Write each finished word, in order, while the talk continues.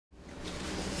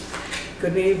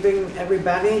Good evening,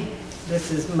 everybody. This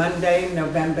is Monday,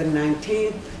 November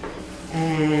 19th,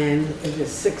 and it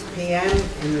is 6 p.m.,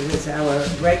 and it is our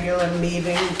regular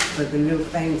meeting for the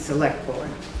Newfane Selectboard.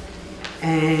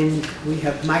 And we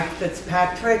have Mike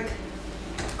Fitzpatrick,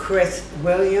 Chris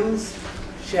Williams,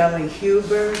 Shelley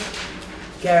Huber,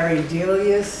 Gary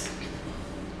Delius,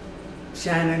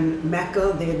 Shannon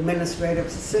Meckel, the administrative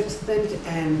assistant,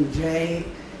 and Jay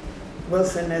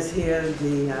Wilson is here,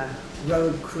 the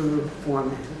road crew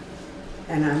foreman.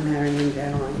 And I'm Marion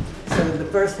Dowling. So the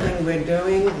first thing we're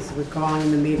doing is we're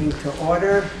calling the meeting to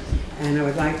order, and I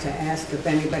would like to ask if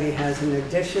anybody has an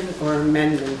addition or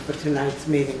amendment for tonight's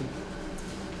meeting.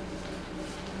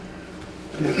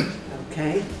 No.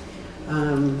 Okay.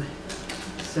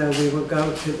 So we will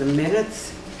go to the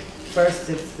minutes. First,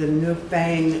 it's the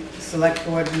Newfane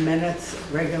Selectboard minutes,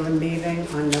 regular meeting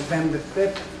on November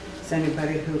 5th. Is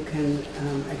anybody who can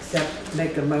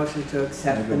make a motion to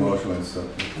accept Make a motion to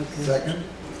accept. Okay. Second.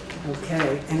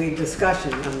 Okay, any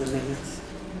discussion on the minutes?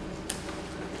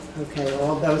 Okay,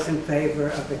 all those in favor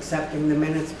of accepting the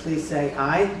minutes, please say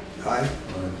aye. Aye.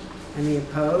 Any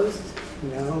opposed?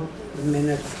 No, the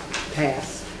minutes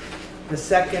pass. The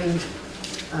second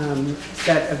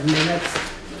set of minutes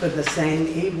for the same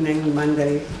evening,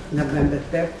 Monday, November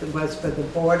 5th, was for the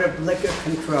Board of Liquor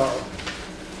Control.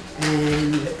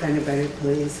 And if anybody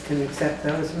please can accept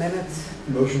those minutes.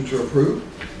 Motion to approve.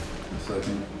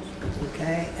 Second.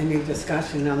 Okay, any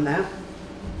discussion on that?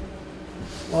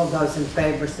 All those in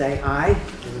favor say aye.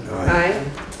 Aye.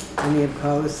 Any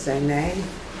opposed say nay.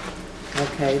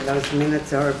 Okay, those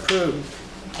minutes are approved.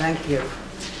 Thank you.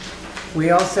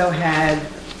 We also had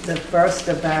the first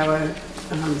of our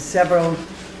several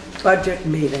budget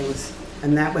meetings,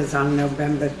 and that was on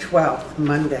November 12th,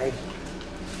 Monday.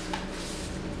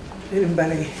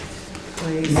 Anybody,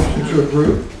 please? Motion to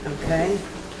approve. Okay.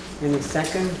 Any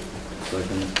second?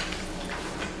 Second.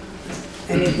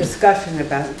 Any discussion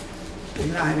about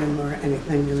an item or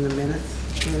anything in the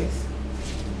minutes, please?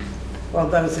 All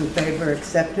those in favor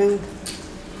accepting,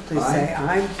 please say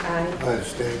aye. Aye. I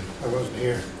abstain. I wasn't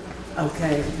here.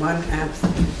 Okay, one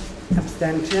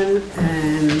abstention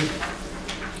and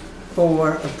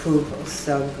 4 approvals,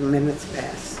 so the minutes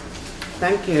pass.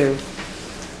 Thank you.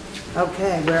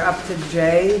 Okay, we're up to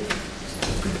Jay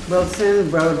Wilson,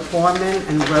 Road Foreman,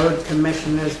 and Road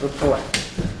Commissioner's report.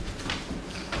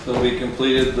 So we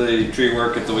completed the tree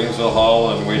work at the Williamsville Hall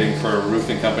and waiting for a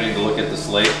roofing company to look at the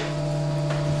slate.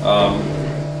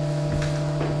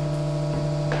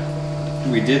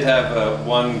 We did have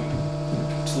one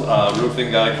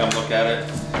roofing guy come look at it,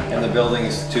 and the building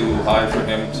is too high for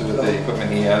him with the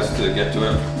equipment he has to get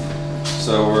to it.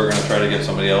 So we're going to try to get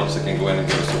somebody else that can go in and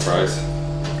give us a price.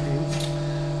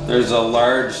 There's a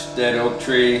large dead oak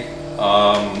tree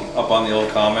up on the old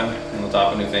common on the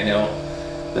top of Newfane Hill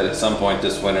that at some point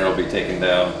this winter will be taken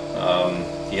down.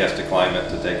 He has to climb it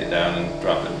to take it down and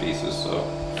drop it in pieces. So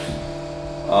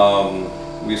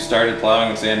we started plowing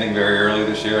and sanding very early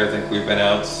this year. I think we've been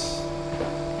out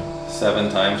 7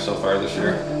 times so far this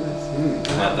year.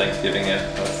 Not Thanksgiving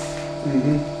yet, but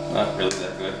not really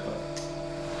that good. But.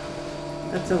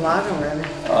 That's a lot already.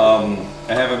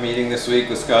 I have a meeting this week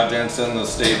with Scott Jensen, the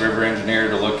state river engineer,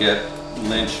 to look at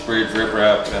Lynch Bridge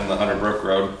riprap and the Hunter Brook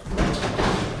Road.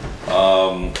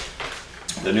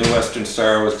 The new Western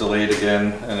Star was delayed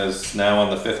again and is now on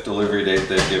the 5th delivery date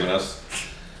they've given us.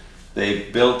 They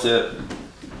built it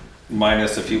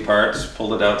minus a few parts,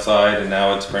 pulled it outside, and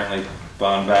now it's apparently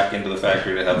gone back into the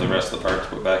factory to have the rest of the parts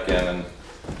put back in, and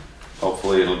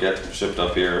hopefully it'll get shipped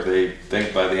up here. They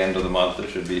think by the end of the month it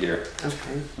should be here.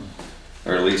 Okay.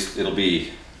 Or at least it'll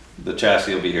be, the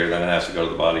chassis will be here, then it has to go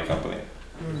to the body company.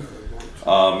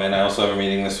 And I also have a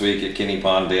meeting this week at Kinney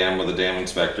Pond Dam with a dam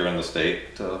inspector in the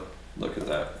state to look at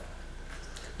that.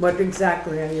 What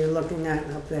exactly are you looking at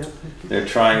up there? They're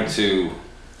trying to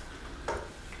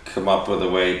come up with a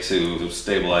way to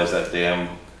stabilize that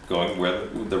dam going where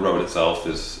the road itself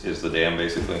is the dam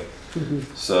basically.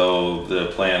 So the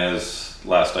plan is,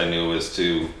 last I knew, is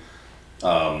to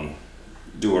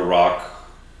do a rock,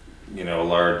 a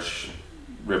large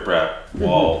riprap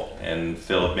wall and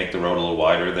fill it, make the road a little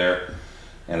wider there.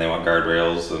 And they want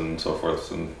guardrails and so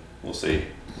forth, and we'll see.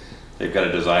 They've got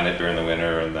to design it during the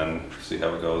winter and then see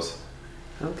how it goes.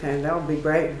 Okay, that would be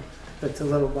great if it's a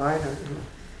little wider.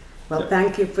 Well,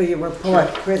 thank you for your report.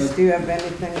 Chris, do you have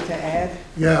anything to add?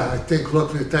 Yeah, I think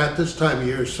looking at that this time of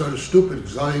year is sort of stupid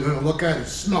because all you're going to look at is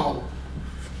snow.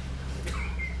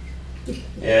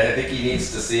 Yeah, I think he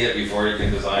needs to see it before he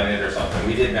can design it or something.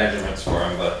 We did measurements for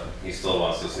him, but he still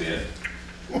wants to see it.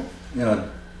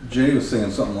 Jay was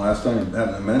saying something last time, you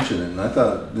happened to mention it, and I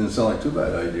thought it didn't sound like too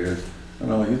bad ideas. don't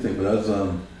know what you think, but there's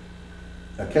a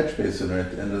catch basin right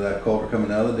at the end of that culvert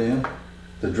coming out of the dam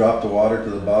to drop the water to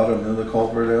the bottom of the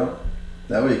culvert out.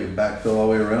 That way you can backfill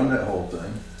all the way around that whole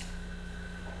thing.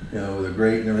 You know, with a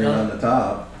grate and everything on the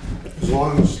top. As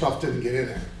long as stuff didn't get in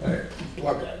there. Right.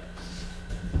 Plug it.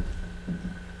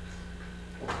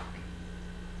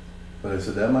 But I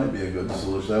said that might be a good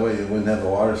solution. That way you wouldn't have the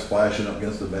water splashing up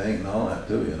against the bank and all that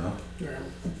too, you know? Yeah.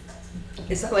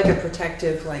 Is that like a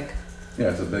protective, like,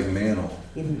 Yeah, it's a big manhole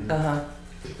uh-huh,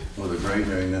 with a grate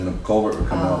there, and then the culvert would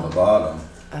come out the bottom.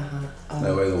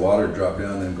 That way the water would drop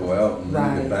down and go out, and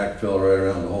then you can backfill right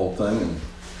around the whole thing, and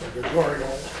Like a glory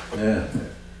hole. yeah.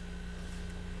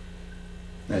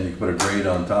 And you can put a grate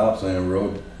on top, so then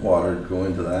road water would go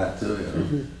into that too, you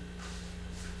know?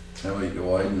 That way you can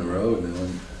widen the road and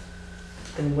then,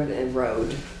 and what, and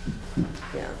road,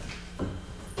 yeah.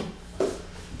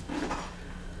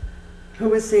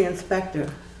 Who is the inspector?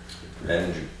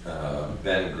 Ben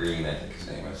Green, I think his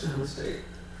name is, from the state.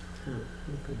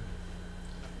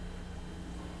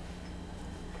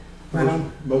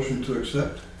 Well, Motion to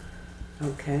accept?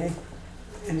 okay.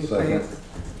 Any Second.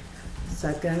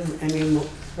 Second, any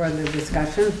further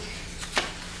discussion?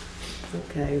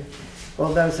 Okay,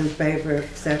 all those in favor of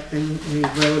accepting the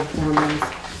road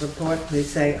foreman's report, please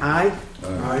say aye.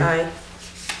 Aye.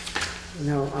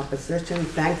 No opposition,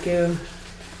 thank you.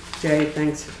 Jay,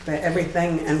 thanks for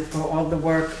everything and for all the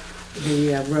work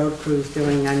the road crew's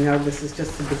doing. I know this is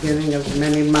just the beginning of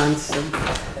many months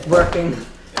of working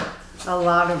a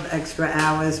lot of extra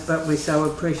hours, but we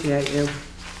so appreciate you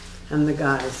and the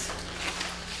guys.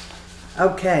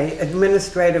 Okay,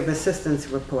 administrative assistance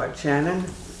report. Shannon,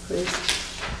 please.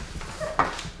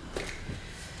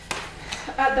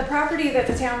 The property that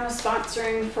the town was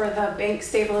sponsoring for the bank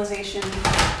stabilization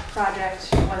project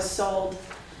was sold.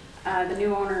 The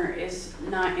new owner is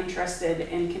not interested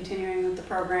in continuing with the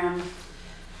program,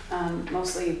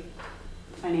 mostly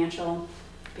financial,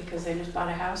 because they just bought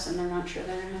a house and they're not sure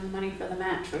they're gonna have the money for the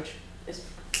match, which is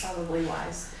probably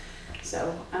wise.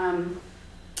 So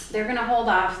they're gonna hold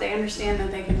off. They understand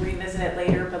that they can revisit it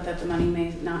later, but that the money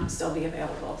may not still be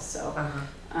available. So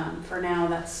for now,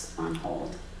 that's on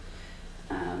hold.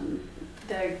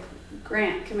 The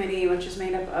grant committee, which is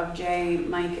made up of Jay,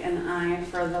 Mike, and I,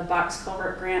 for the box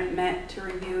culvert grant, met to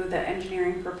review the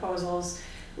engineering proposals.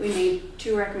 We made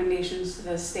 2 recommendations to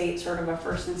the state, sort of a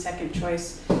first and second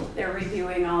choice. They're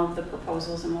reviewing all of the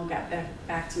proposals and will get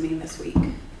back to me this week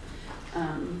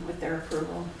with their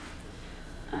approval.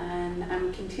 And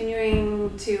I'm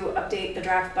continuing to update the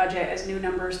draft budget as new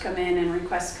numbers come in and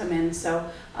requests come in, so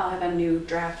I'll have a new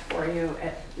draft for you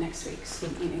at next week's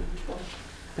meeting, which will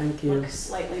Thank you. look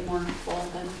slightly more full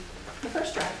than the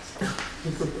first draft.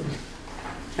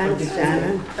 Thank you,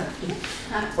 Shannon.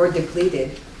 Or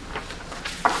depleted.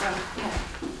 So, yeah,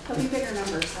 there'll be bigger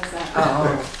numbers, how's that?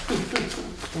 Oh.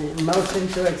 Okay, motion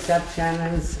to accept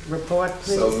Shannon's report,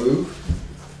 please. So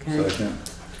move. Okay. second.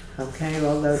 Okay,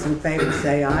 all those in favor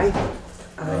say aye.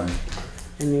 Aye.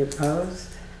 Any opposed?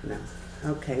 No.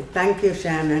 Okay, thank you,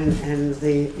 Shannon, and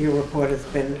your report has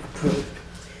been approved.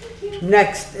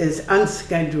 Next is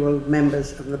unscheduled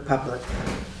members of the public.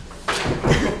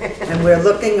 And we're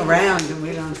looking around and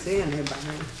we don't see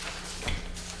anybody.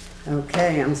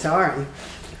 Okay, I'm sorry.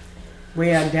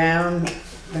 We are down,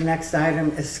 the next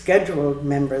item is scheduled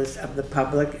members of the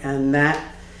public, and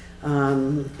that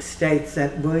states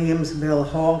that Williamsville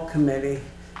Hall Committee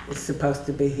is supposed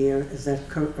to be here. Is that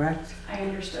correct? I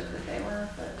understood that they were,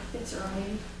 but it's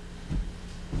early.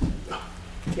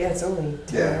 Yeah, it's only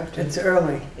 10 after It's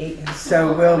early. 8.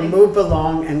 So we'll move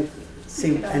along and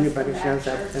see if anybody shows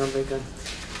up. That'll be good.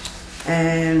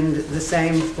 And the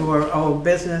same for old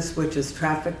business, which is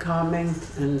traffic calming,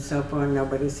 and so far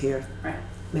nobody's here. Right.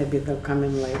 Maybe they'll come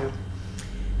in later.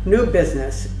 New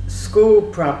business, school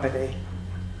property.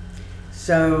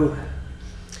 So,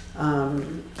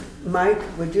 Mike,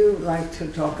 would you like to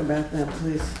talk about that,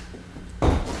 please?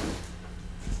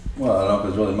 Well, I don't know if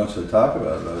there's really much to talk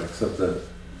about, except that,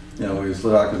 you know, we was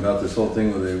talking about this whole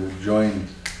thing where they joined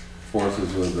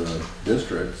forces with the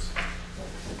districts,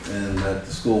 and that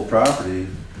the school property,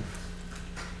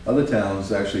 other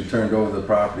towns actually turned over the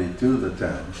property to the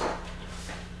towns.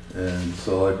 And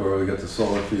so like where we got the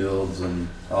solar fields and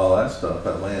all that stuff,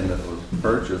 that land that was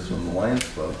purchased from the land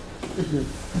club.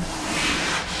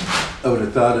 I would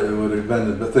have thought it would have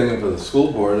been the thing for the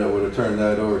school board that would have turned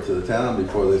that over to the town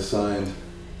before they signed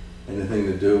anything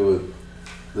to do with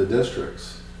the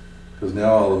districts. Because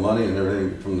now all the money and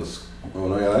everything from the,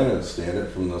 well, I understand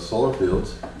it, from the solar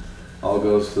fields, all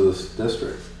goes to this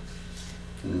district.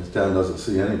 And the town doesn't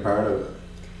see any part of it.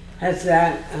 Has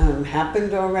that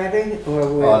happened already, or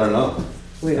Well, I don't know.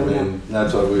 We I don't know. mean,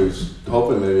 that's what we was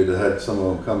hoping maybe to have some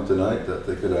of them come tonight, that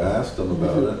they could have asked them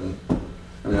about it. And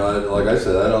I mean, like I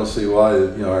said, I don't see why,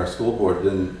 you know, our school board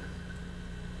didn't,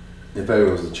 if there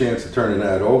was a chance of turning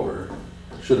that over,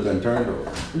 should have been turned over.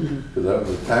 Because that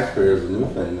was the taxpayers of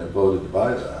Newfane that voted to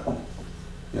buy that.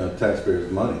 You know,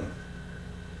 taxpayers' money.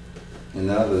 And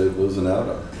now they're losing out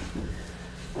on it.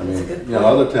 I mean, That's a good you know, point.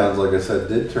 other towns, like I said,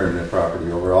 did turn their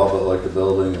property over, all but like the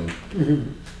building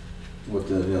and with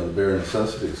the, you know, the bare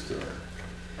necessities to it.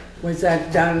 Was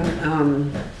that done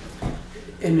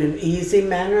in an easy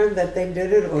manner that they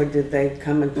did it, or did they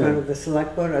come in front of the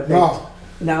select board? Or they, No.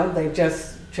 No, they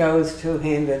just chose to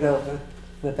hand it over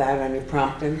without any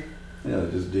prompting? Yeah,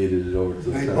 they just deeded it over to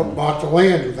the They town. bought the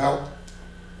land without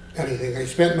anything. They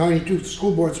spent 92, the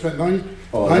school board spent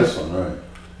Oh, this one, right,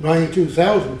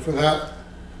 92,000 for that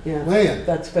Yeah, land.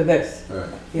 that's for this, right.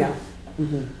 yeah.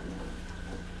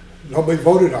 Nobody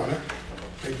voted on it.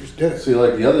 They just did it. See,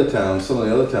 like the other towns, some of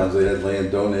the other towns, they had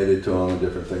land donated to them and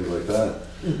different things like that.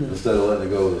 Instead of letting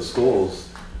it go to the schools,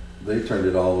 they turned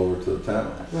it all over to the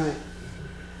town. Right.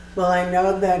 Well, I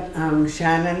know that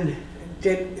Shannon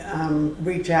did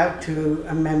reach out to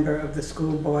a member of the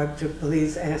school board to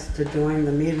please ask to join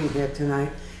the meeting here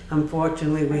tonight.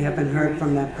 Unfortunately, we haven't heard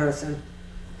from that person.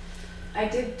 I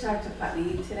did talk to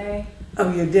Putney today.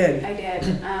 Oh, you did? I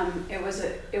did. It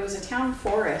was a town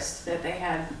forest that they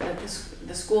had, that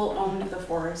the school owned the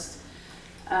forest.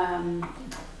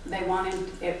 They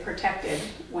wanted it protected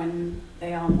when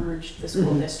they all merged the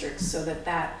school districts, so that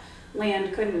that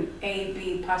land couldn't, A,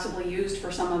 be possibly used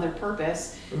for some other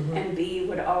purpose, and B,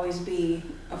 would always be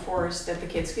a forest that the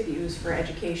kids could use for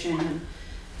education and,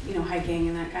 you know, hiking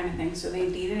and that kind of thing. So they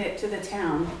deeded it to the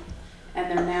town, and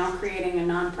they're now creating a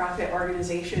nonprofit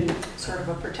organization, sort of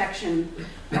a protection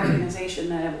organization,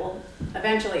 that it will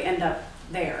eventually end up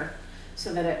there,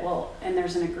 so that it will, and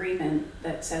there's an agreement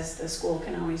that says the school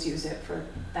can always use it for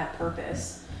that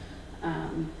purpose.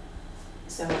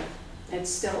 So it's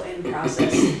still in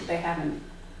process. They haven't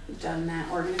done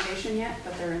that organization yet,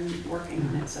 but they're working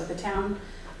on it. So the town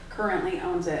currently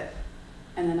owns it,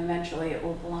 and then eventually it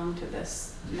will belong to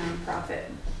this nonprofit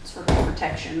sort of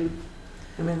protection.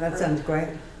 I mean, that sounds great.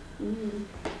 Mhm.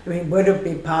 I mean, would it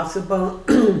be possible,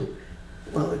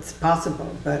 well, it's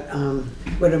possible, but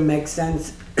would it make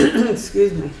sense,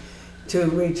 excuse me, to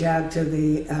reach out to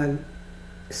the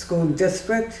school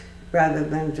district rather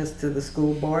than just to the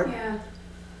school board? Yeah.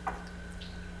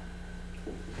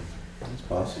 It's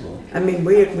possible. I mean,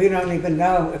 we don't even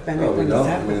know if No, we anything's don't. I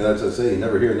happening. mean, that's what I say, you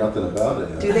never hear nothing about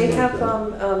it. Do they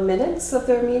have minutes of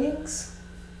their meetings?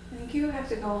 I think you have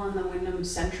to go on the Wyndham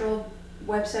Central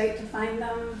website to find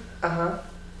them. Uh-huh.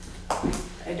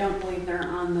 I don't believe they're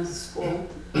on the school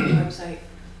website.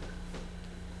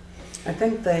 I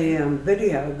think they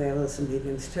video their listen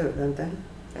meetings too, don't they?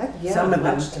 Yeah, Some I of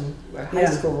them. watched them, or high Yeah.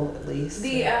 school at least. The,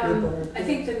 People are- I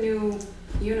think the new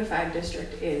unified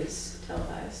district is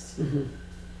televised.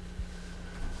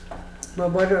 Well,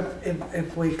 what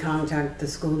if we contact the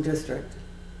school district?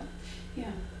 Yeah,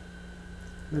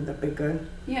 Would that be good?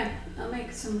 yeah, I'll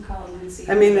make some calls and see.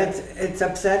 I mean, it's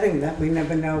upsetting that we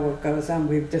never know what goes on.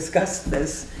 We've discussed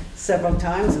this several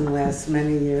times in the last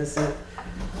many years, that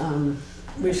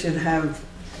we should have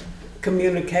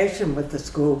communication with the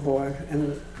school board,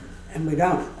 and we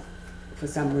don't, for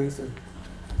some reason.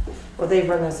 Well, they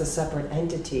run as a separate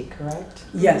entity, correct?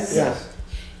 Yes. Yeah.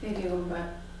 They do, but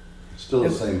Still the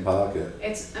same pocket.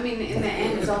 it's, I mean, in the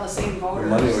end, it's all the same The voters.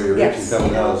 money where you're Yes. reaching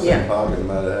coming out of the Yeah. same pocket, no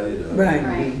matter how you do it. Right,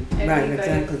 Right. It'd right, be good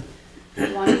exactly.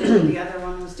 if one did what the other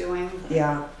one was doing.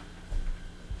 Yeah.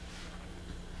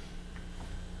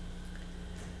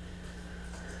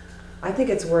 I think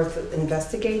it's worth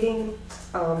investigating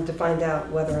to find out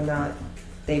whether or not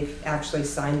they've actually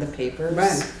signed the papers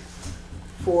Right.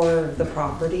 for the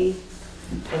property.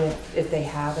 And if they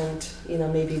haven't, you know,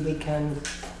 maybe we can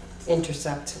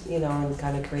intercept, you know, and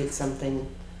kind of create something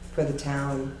for the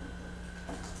town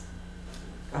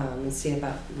and see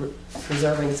about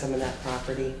preserving some of that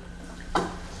property.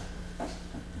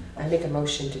 I make a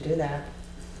motion to do that.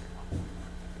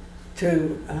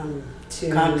 To To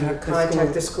contact the school.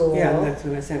 the school. Yeah, that's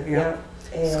what I said, yeah.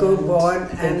 and School board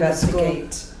and the school.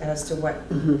 investigate as to what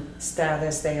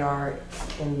status they are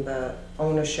in the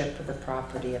ownership of the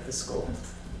property of the school.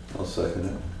 I'll second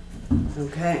it.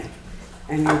 Okay.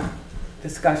 Any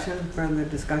discussion, further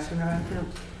discussion around that?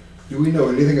 Do we know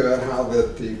anything about how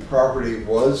that the property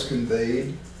was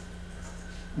conveyed?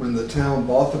 When the town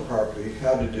bought the property,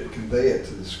 how did it convey it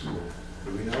to the school?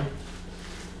 Do we know?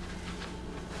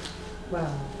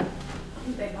 Well,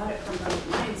 They bought it from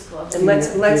the Lions Club. And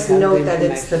let's You have note the that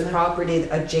it's the information? property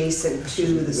adjacent to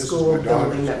the This is school my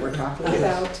building daughter's. that we're talking Okay.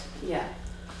 about. Yeah.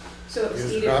 So it was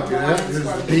Here's a deeded from copy the of that. Lions Here's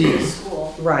Club the to the deed.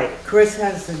 school. Right, Chris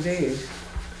has the deed.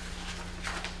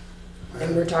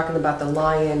 and we're talking about the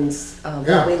Lions, Yeah.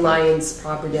 Valley Lions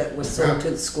property that was sold Yeah. to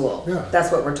the school. Yeah.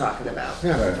 That's what we're talking about.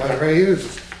 Yeah, right here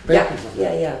is Yeah, papers on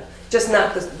it. yeah. Just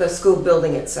not the school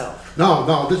building itself.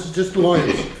 No, this is just the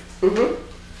lawyers.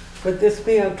 Would this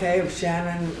be okay if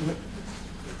Shannon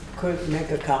could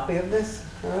make a copy of this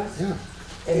for us? Yeah.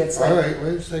 And it's All like, right,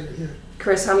 wait a second here.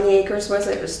 Chris, how many acres was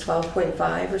it? It was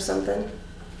 12.5 or something?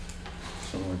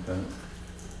 Something like that.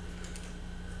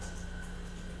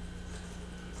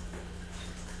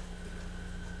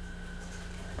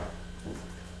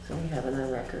 So we have it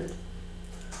on record.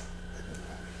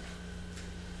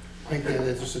 I can't,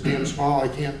 it's just a damn small, I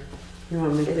can't You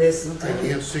want me It to? is,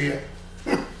 see it.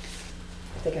 I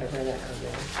think I read that on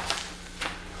there.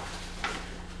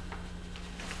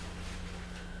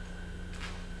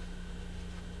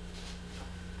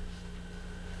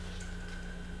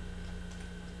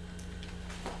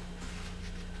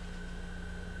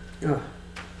 Oh.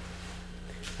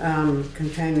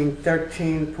 Containing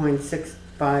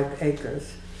 13.65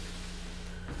 acres.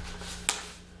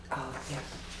 Oh, yeah.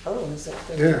 Oh, is it?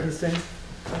 Yeah. You see?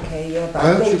 Okay, yeah, but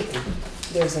Why I don't think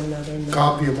there's another number.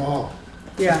 Copy them all.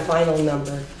 The Yeah, final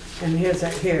number. and here's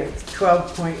it's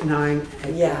 12.9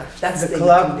 acres. Yeah, that's The the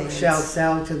club conveyance. shall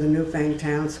sell to the Newfane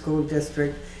Town School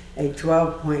District a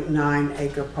 12.9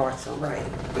 acre parcel. Right.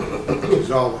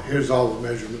 Here's all the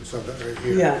measurements of it right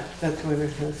here. Yeah, that's what it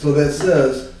is. So that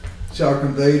says, shall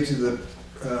convey to the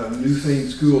Newfane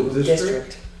School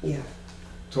District, Yeah.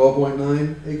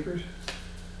 12.9 acres?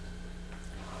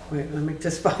 Wait, let me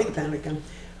just find that again.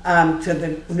 To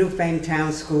the Newfane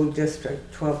Town School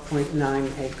District, 12.9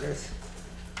 acres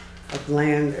of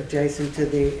land adjacent to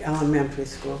the elementary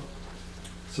school.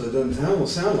 So it doesn't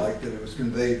sound like that it was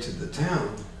conveyed to the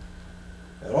town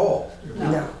at all. It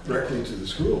went No. directly to the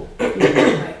school.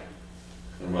 Right.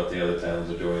 And what the other towns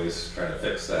are doing is trying to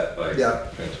fix that by Yeah.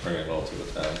 transferring it all to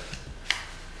the town.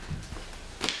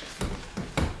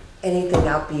 Anything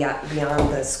out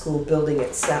beyond the school building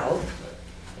itself,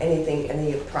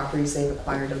 any properties they've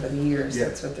acquired over the years, Yeah.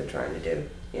 that's what they're trying to do.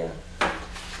 Yeah.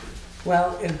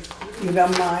 Well, if you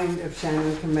don't mind, if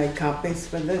Shannon can make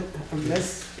copies of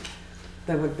this,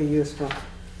 that would be useful.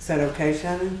 Is that okay,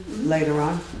 Shannon? Later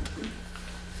on?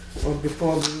 Or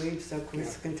before we leave, so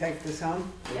Chris can take this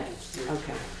home? Yeah.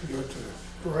 Okay. Give it to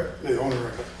the owner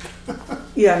of it.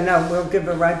 Yeah, no, we'll give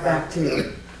it right back to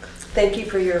you. Thank you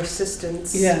for your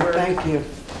assistance. Yeah, We're- thank you.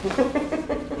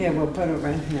 Here, we'll put it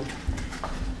right here.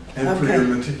 And for Okay. your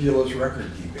meticulous record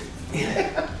keeping.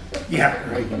 Yeah,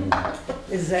 right.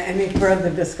 Is there any further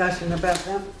discussion about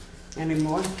that? Any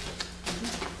more?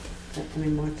 Any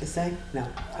more to say? No,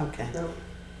 okay. No.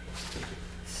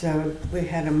 So we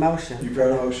had a motion. You've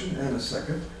got a motion and a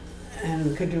second?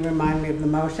 And could you remind me of the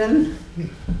motion?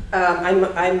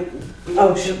 I'm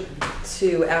motion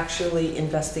to actually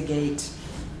investigate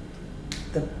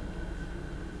the,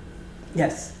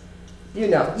 Yes,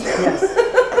 yes.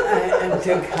 and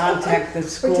to contact the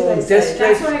school did I say? That's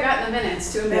district. what I got in the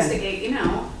minutes, to investigate,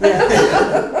 Yeah,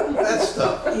 That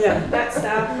stuff. yeah, that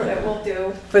stuff that we'll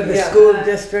do. for the Yeah. school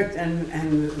district and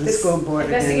the This- school board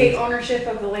Investigate again. ownership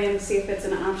of the land, see if it's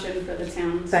an option for the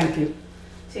town. Thank you.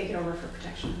 Take it over for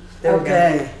protection. There we go.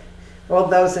 Okay. All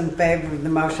those in favor of the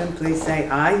motion, please say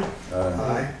aye.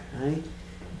 Aye. Aye.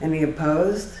 Any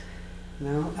opposed?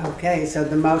 No? Okay, so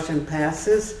the motion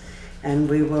passes, and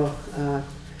we will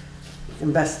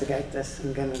investigate this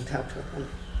and get in touch with them.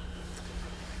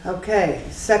 Okay,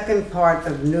 second part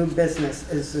of new business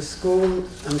is the South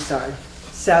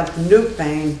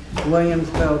Newfane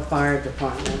Williamsville Fire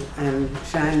Department. And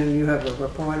Shannon, you have a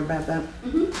report about that?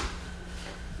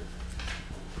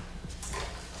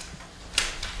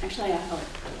 Actually, I have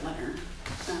a letter.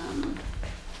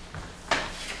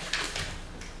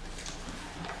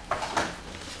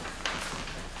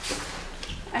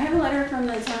 I have a letter from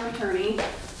the town attorney,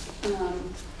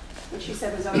 which she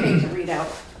said was okay to read out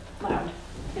loud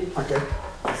in part. Okay.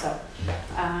 So,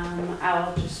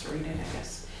 I'll just read it, I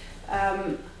guess.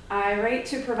 I write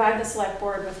to provide the select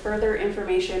board with further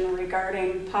information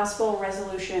regarding possible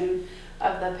resolution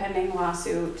of the pending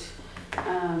lawsuit.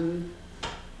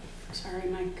 Sorry,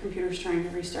 my computer's trying to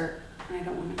restart and I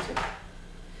don't want it to.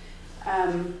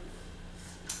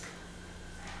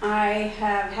 I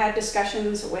have had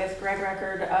discussions with Greg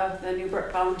Record of the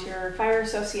Newbrook Volunteer Fire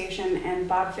Association and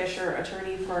Bob Fisher,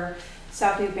 attorney for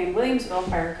South Newfane Williamsville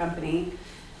Fire Company.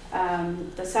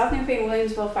 The South Newfane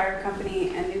Williamsville Fire Company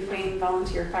and Newfane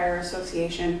Volunteer Fire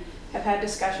Association have had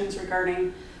discussions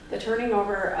regarding the turning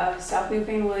over of South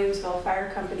Newfane Williamsville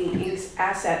Fire Company Inc.'s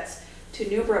assets to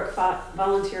Newbrook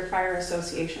Volunteer Fire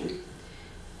Association.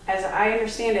 As I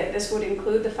understand it, this would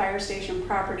include the fire station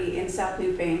property in South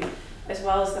Newfane, as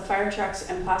well as the fire trucks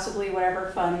and possibly whatever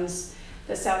funds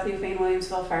the South Newfane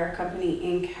Williamsville Fire Company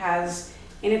Inc. has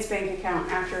in its bank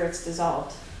account after it's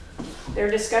dissolved. Their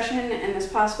discussion and this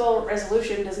possible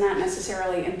resolution does not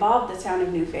necessarily involve the town of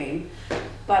Newfane,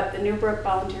 but the Newbrook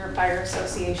Volunteer Fire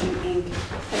Association Inc.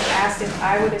 has asked if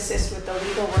I would assist with the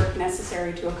legal work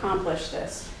necessary to accomplish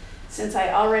this. Since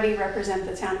I already represent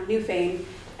the town of Newfane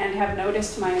and have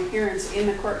noticed my appearance in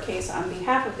the court case on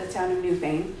behalf of the town of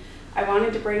Newfane, I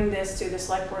wanted to bring this to the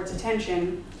select board's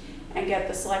attention and get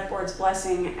the select board's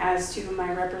blessing as to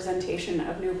my representation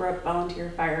of Newbrook Volunteer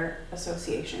Fire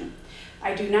Association.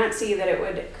 I do not see that it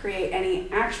would create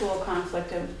any actual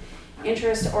conflict of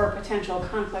interest or potential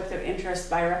conflict of interest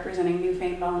by representing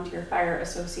Newfane Volunteer Fire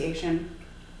Association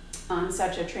on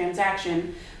such a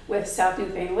transaction with South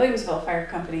Newfane Williamsville Fire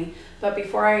Company, but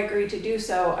before I agree to do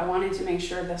so, I wanted to make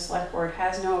sure the select board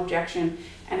has no objection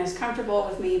and is comfortable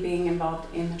with me being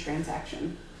involved in the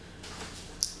transaction.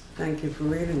 Thank you for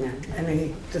reading it.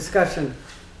 Any discussion?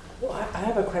 Well, I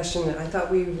have a question. I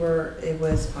thought it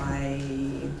was by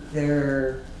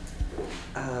their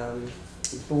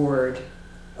board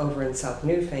over in South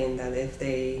Newfane that if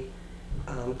they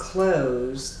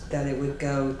closed, that it would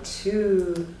go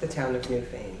to the town of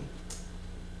Newfane.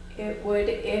 It would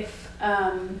if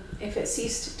it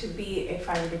ceased to be a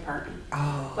fire department.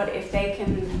 Oh. But if they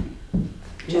can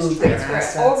just Move their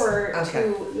transfer it assets. over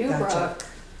Okay. to Newbrook, Gotcha.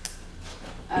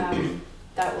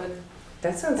 that would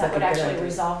That sounds like a good actually idea.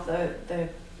 resolve the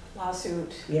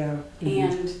lawsuit. Yeah.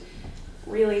 And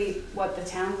really what the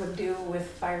town would do with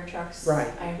fire trucks, Right.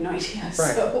 I have no idea. Right.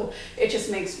 So it just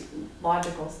makes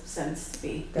logical sense to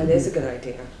me. That is a good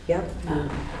idea. Yep. I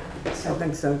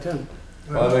think so too.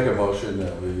 Well, I make a motion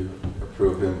that we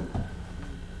approve him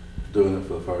doing it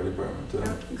for the fire department too.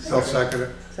 I'll second it.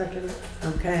 Second.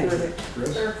 Okay.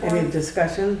 Chris? Any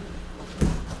discussion?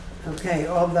 Okay,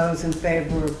 all those in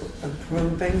favor of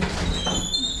approving,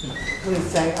 please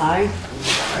say aye.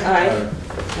 Aye.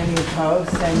 Any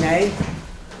opposed, say nay.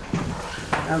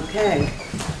 Okay,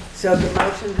 so the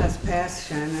motion has passed,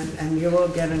 Shannon, and you will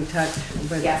get in touch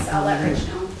with. Yes, I'll let Rich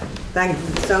know. Thank you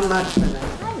so much for that.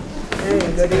 Hey,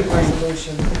 Good good evening.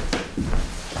 resolution.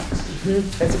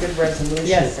 That's a good resolution.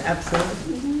 Yes,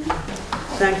 absolutely.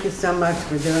 Thank you so much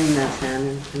for doing that,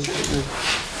 Shannon.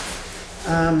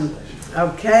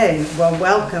 Okay, well,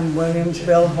 welcome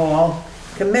Williamsville Hall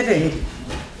Committee.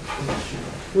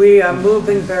 We are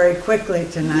moving very quickly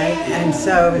tonight, and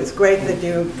so it's great that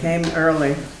you came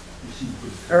earlier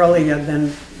than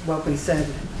what we said.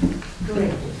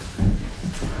 Great.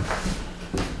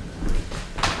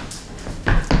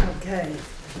 Okay,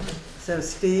 so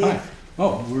Steve, Hi.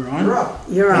 Oh, we're on? You're up.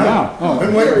 you're on. Wow. Oh,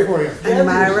 Been waiting for you. And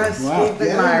Myra, Wow. Steve and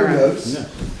Yeah, Myra. yes.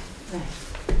 yeah.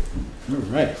 All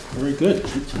right. Very good.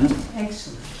 Good time.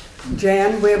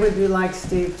 Jan, where would you like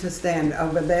Steve to stand?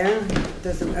 Over there?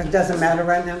 It doesn't matter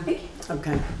right now?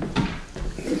 Okay.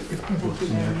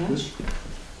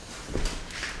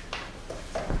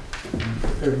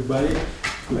 Everybody,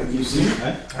 good to see you.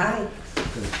 Hi. Hi.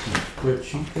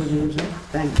 Spreadsheet. Good evening.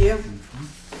 Thank you.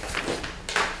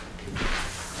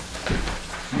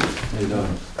 How you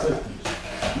doing?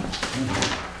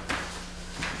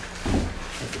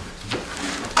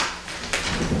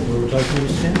 Where would you like me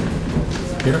to stand?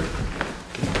 Here. You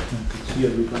can see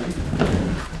everybody.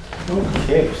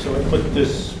 Okay, so I put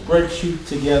this spreadsheet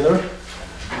together.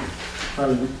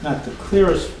 Probably not the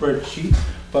clearest spreadsheet,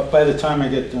 but by the time I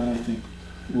get done, I think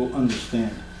we'll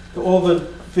understand. All the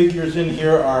figures in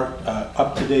here are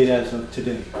up to date as of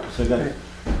today. So I got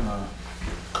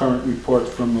current reports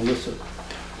from Melissa.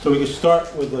 So we can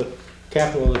start with the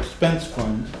capital expense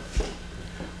fund,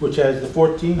 which has the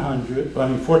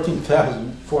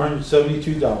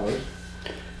 $14,472,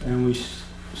 and we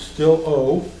still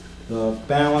owe the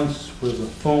balance for the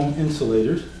foam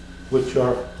insulators, which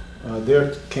are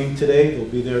came today, they'll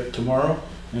be there tomorrow,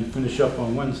 and finish up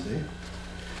on Wednesday.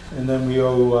 And then we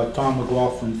owe Tom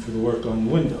McLaughlin for the work on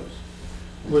the windows,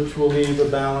 which will leave a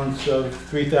balance of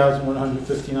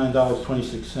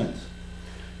 $3,159.26.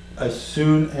 As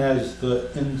soon as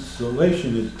the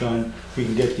insulation is done, we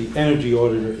can get the energy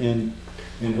auditor in,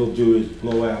 and he'll do his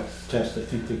blowout test, I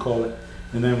think they call it,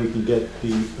 and then we can get the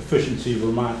Efficiency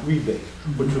Vermont rebate,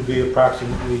 which will be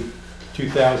approximately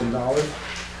 $2,000,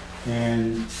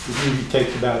 and it usually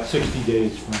takes about 60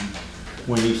 days from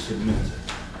when he submits it.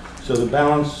 So the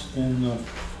balance in the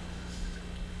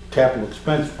capital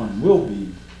expense fund will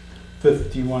be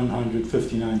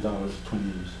 $5,159.26.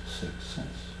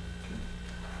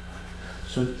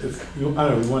 So if you, I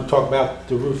don't know, you want to talk about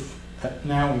the roof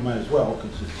now, we might as well,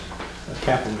 because it's a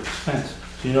capital expense.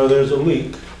 So you know there's a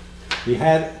leak. We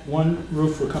had one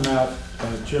roofer come out,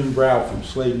 Jim Brow from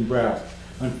Slade and Brow.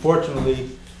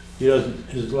 Unfortunately,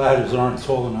 his ladders aren't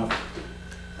tall enough.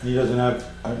 He doesn't have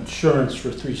insurance for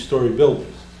 3-story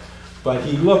buildings. But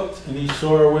he looked and he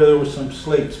saw where there were some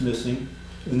slates missing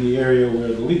in the area where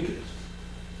the leak is.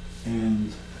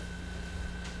 And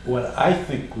what I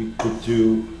think we could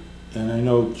do, and I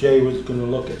know Jay was going to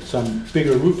look at some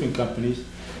bigger roofing companies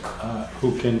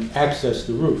who can access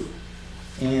the roof.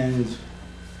 And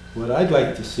what I'd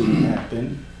like to see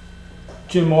happen,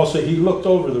 Jim also, he looked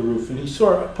over the roof and he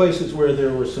saw places where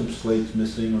there were some slates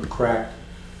missing or cracked,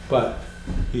 but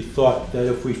he thought that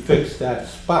if we fixed that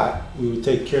spot, we would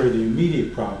take care of the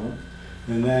immediate problem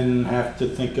and then have to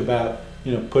think about,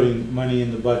 you know, putting money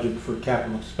in the budget for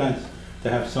capital expense to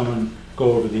have someone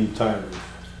go over the entire roof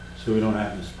so we don't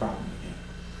have this problem again.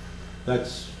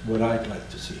 That's what I'd like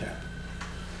to see happen.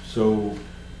 So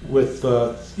with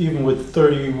even with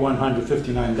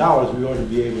 $3,159, we ought to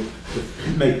be able to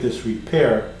make this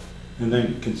repair and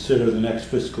then consider the next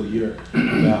fiscal year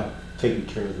about taking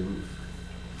care of the roof.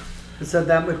 So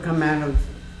that would come out of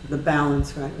the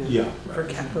balance right now? Yeah. For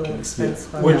capital expense.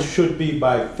 Yeah. Which should be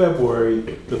by February,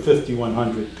 the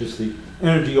 5,100, because the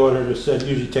energy auditor said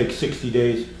usually takes 60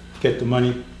 days to get the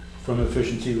money from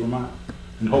Efficiency Vermont.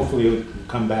 And hopefully it'll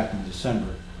come back in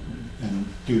December and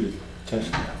do the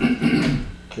testing.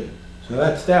 Okay, so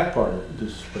that's that part of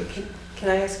this spreadsheet. Can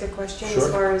I ask a question? Sure.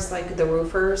 As far as like the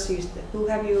roofers, who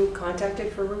have you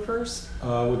contacted for roofers?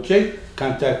 Well, Jake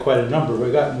contacted quite a number.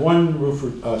 We got one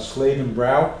roofer, Slade and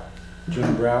Brow,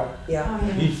 Jim Brow. Yeah.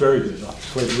 He's very good on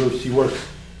Slade roofs.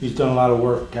 He's done a lot of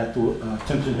work at the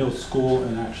Timpson Hill School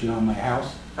and actually on my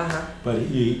house. But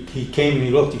he came and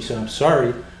he looked, he said, I'm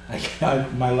sorry,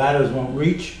 my ladders won't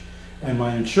reach and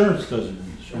my insurance doesn't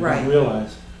reach. I didn't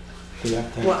realize we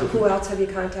have to have who else have you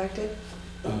contacted?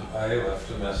 I left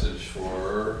a message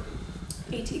for...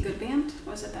 AT Good Band,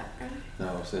 was it that guy? No,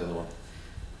 what's the other one?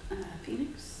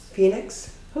 Phoenix?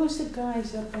 Phoenix? Who's the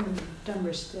guys up in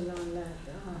Dumberston on that,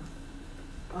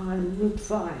 on Route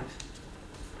 5? I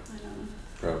don't know.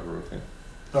 Private roofing.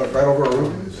 Right over a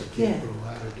roof. Yeah.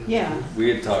 Yeah. We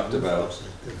had talked about,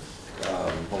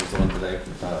 what was the one today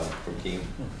from Keene?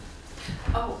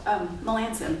 Oh,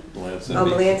 Melanson. Melanson. Oh,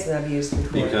 Melanson I've used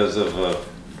before. Because of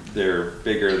they're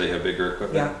bigger, they have bigger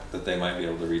equipment, Yeah. that they might be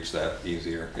able to reach that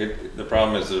easier. The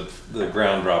problem is that the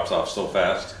ground drops off so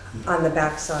fast. On the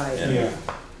back side.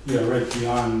 Yeah, right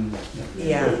beyond,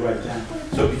 Yeah. goes right down.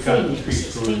 So it becomes Phoenix, is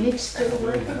 3-story. Phoenix still I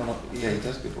working? don't know, yeah, he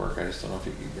does good work, I just don't know if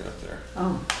he can get up there,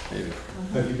 Oh. maybe.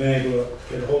 Have you been able to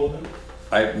get a hold of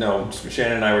him? No,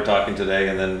 Shannon and I were talking today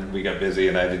and then we got busy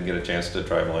and I didn't get a chance to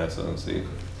try Melanson and see.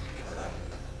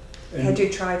 Had you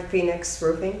tried Phoenix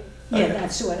roofing? Yeah,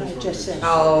 that's what I just said.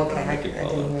 Oh, okay. I didn't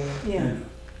hear you. Yeah.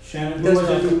 Shannon, who Those was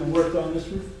it are- who worked on this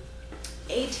roof?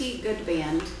 AT Good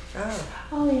Band. Oh.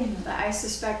 Oh, yeah. But I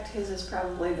suspect his is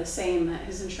probably the same, that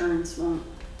his insurance won't,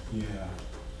 Yeah,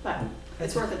 but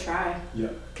it's worth a try. yeah.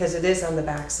 Because it is on the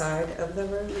back side of the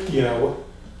roof? Yeah,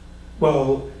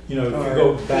 well, you know, if you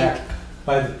go back,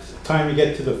 by the time you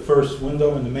get to the first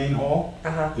window in the main hall,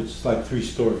 it's like 3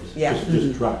 stories. Yeah.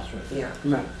 Just drops right there.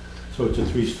 Yeah. Right. So it's a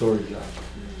 3-story job.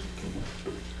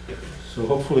 So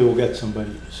hopefully we'll get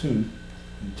somebody soon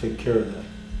and take care of that.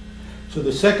 So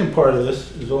the second part of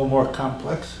this is a little more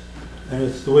complex, and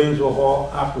it's the Williamsville Hall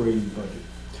operating budget.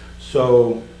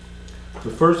 So the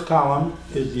first column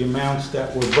is the amounts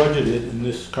that were budgeted in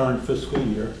this current fiscal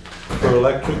year for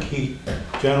electric, heat,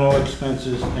 general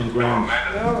expenses, and ground.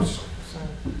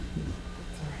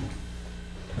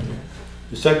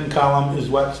 The second column is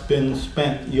what's been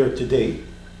spent year to date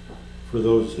for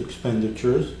those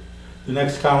expenditures. The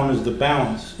next column is the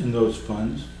balance in those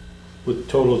funds with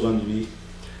totals underneath.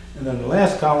 And then the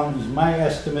last column is my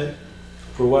estimate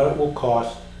for what it will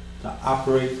cost to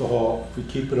operate the hall if we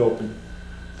keep it open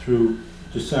through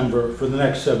December for the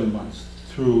next 7 months,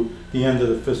 through the end of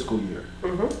the fiscal year.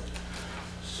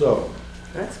 So.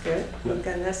 That's good. Yeah. We've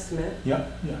got an estimate. Yeah.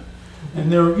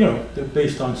 And they're, you know, they're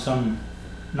based on some,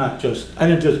 not just, I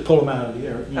didn't just pull them out of the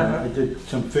air. You know, I did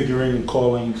some figuring and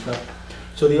calling and stuff.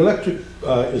 So the electric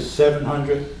is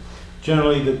 $700.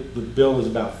 Generally, the bill is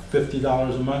about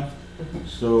 $50 a month.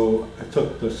 So I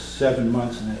took the 7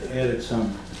 months and I added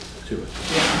some to it.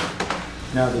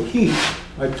 Now the heat,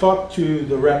 I talked to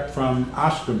the rep from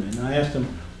Osterman and I asked him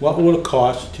what would it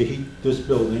cost to heat this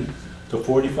building to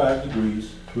 45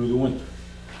 degrees through the winter.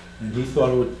 And he thought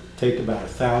it would take about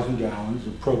 1,000 gallons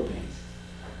of propane.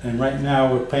 And right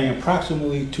now, we're paying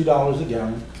approximately $2 a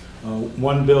gallon.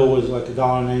 One bill was like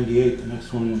 $1.98, the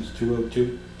next one was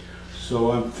 $2.02.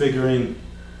 So I'm figuring,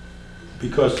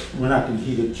 because we're not going to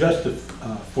heat it just to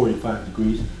 45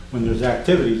 degrees, when there's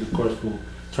activities, of course, we'll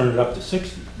turn it up to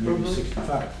 60, maybe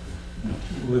 65,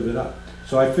 live it up.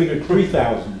 So I figured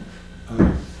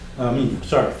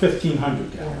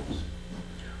 1,500 gallons.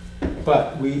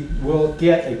 But we will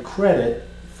get a credit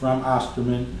from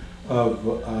Osterman of,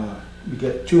 we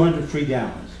get 200 free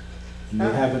gallons. And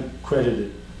they haven't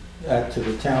credited that to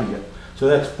the town yet. So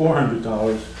that's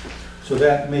 $400. So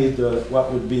that made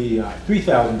what would be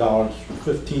 $3,000 for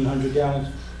 1,500 gallons.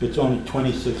 It's only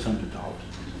 $2,600.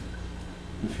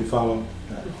 If you follow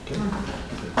that, okay.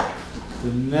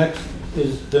 The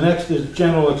next is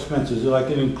general expenses.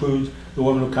 Like it includes the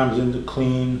woman who comes in to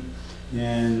clean,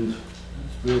 and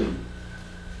it's really,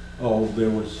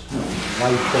 there was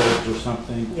light bulbs or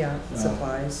something. Yeah,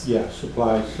 supplies. Yeah,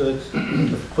 supplies. So let's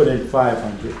put in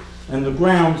 500. And the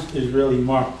grounds is really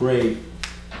Mark Gray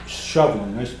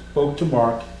shoveling. I spoke to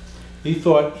Mark. He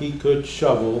thought he could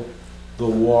shovel the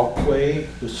walkway,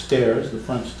 the stairs, the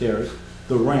front stairs,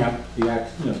 the ramp, the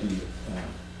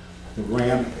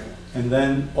ramp, and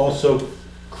then also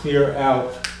clear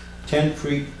out 10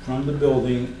 feet from the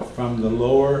building, from the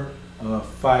lower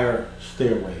fire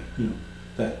stairway,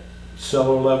 that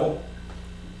cellar level.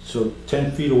 So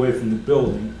 10 feet away from the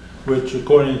building, which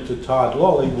according to Todd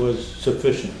Lawley was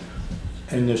sufficient.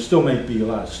 And there still may be a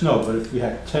lot of snow, but if we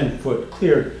had 10 foot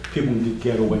cleared, people could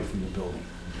get away from the building.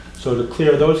 So to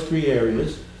clear those 3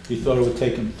 areas, he thought it would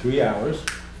take him 3 hours.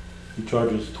 He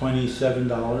charges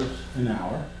 $27 an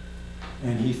hour.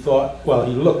 And he thought, well,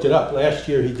 he looked it up. Last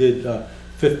year he did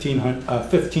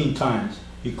 15 times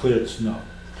he cleared snow.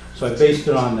 So I based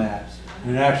it on that.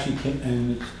 And it actually came,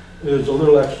 and there's a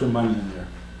little extra money in there.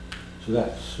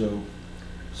 So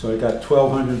I got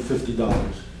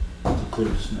 $1,250 to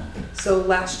clear snow. So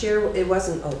last year it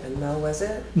wasn't open though, was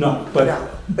it? No, but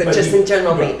just in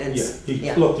general right, maintenance.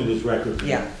 Yeah, he looked at his record.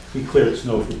 Yeah. He cleared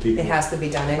snow for people. It has to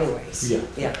be done anyways. Yeah.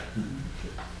 Yeah. Mm-hmm.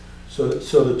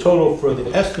 So the total for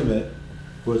the estimate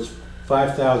was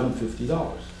 $5,050.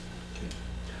 Okay.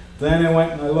 Then I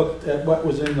went and I looked at what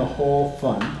was in the hall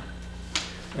fund,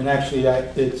 and actually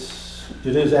it is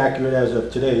accurate as of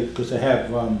today because I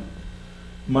have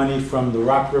money from the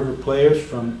Rock River Players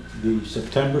from the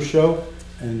September show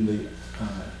and the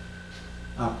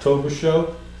October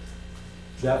show.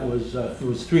 That was it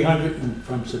was $300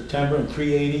 from September and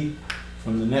 $380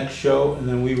 from the next show, and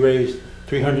then we raised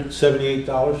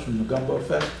 $378 from the Gumbo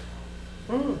Fest.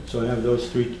 So I have those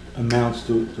 3 amounts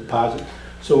to deposit.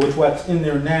 So with what's in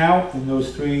there now, in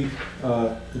those 3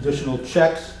 additional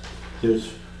checks,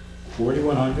 there's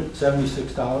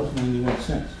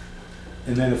 $4,176.91.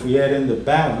 And then if we add in the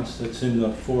balance that's in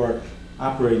the 4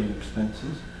 operating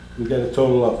expenses, we get a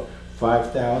total of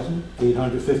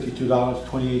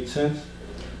 $5,852.28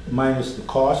 minus the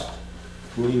cost.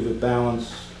 We leave a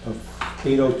balance of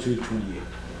 $802.28.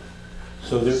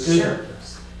 So there is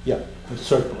surplus. Yeah, a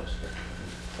surplus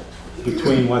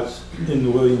between what's in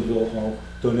the Williamsville Hall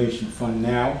donation fund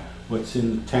now, what's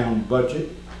in the town budget,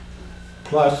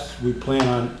 plus we plan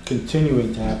on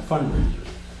continuing to have fundraisers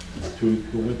through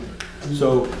the winter.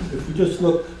 So if we just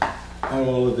look at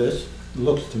all of this, it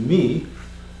looks to me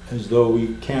as though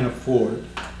we can afford,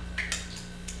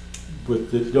 with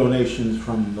the donations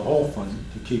from the hall fund,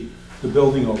 to keep the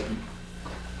building open.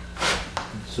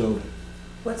 So,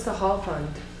 what's the hall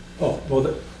fund? oh,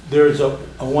 well, there's a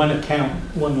one account,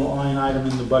 one line item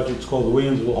in the budget. It's called the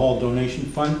Williamsville Hall Donation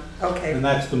Fund. Okay. And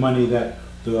that's the money that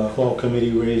the hall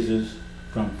committee raises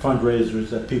from fundraisers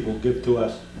that people give to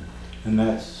us. And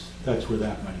that's where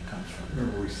that money comes from.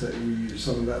 Remember we said we used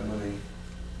some of that money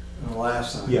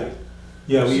last time. Yeah.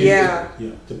 Yeah, we Yeah.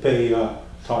 used it, to pay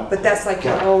Todd. But that's like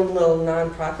your own little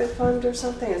nonprofit fund or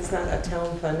something? It's not a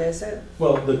town fund, is it?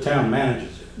 Well, the town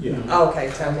manages it, yeah. Oh, okay,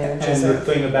 town manages And the it.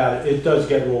 thing about it, it does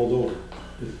get rolled over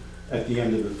at the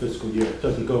end of the fiscal year. It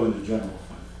doesn't go in the general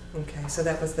fund. Okay, so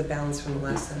that was the balance from the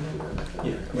last time we were looking.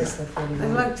 Yeah. Was the 41.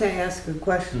 I'd like to ask a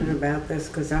question about this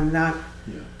because I'm not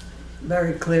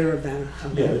very clear about it.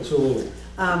 Yeah, it's a little.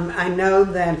 I know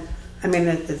that, I mean,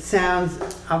 it sounds,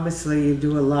 obviously you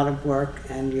do a lot of work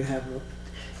and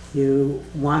you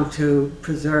want to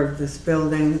preserve this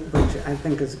building, which I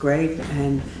think is great,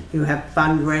 and you have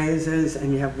fundraisers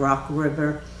and you have Rock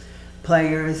River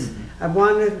Players. I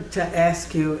wanted to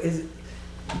ask you,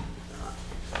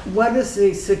 what is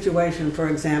the situation, for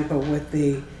example, with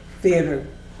the theater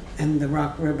and the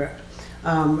Rock River?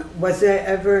 Was there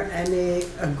ever any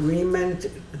agreement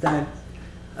that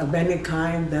of any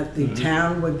kind that the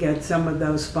town would get some of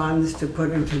those funds to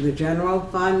put into the general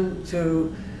fund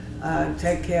to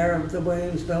take care of the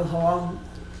Williamsville Hall?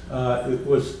 It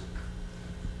was,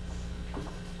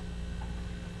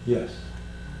 yes.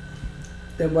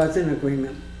 There was an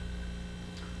agreement.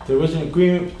 There was an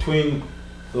agreement between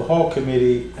the Hall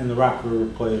Committee and the Rock River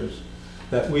Players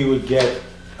that we would get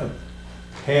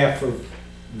half of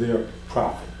their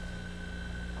profit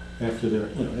after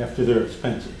their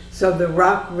expenses. So the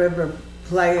Rock River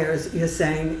Players, you're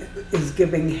saying, is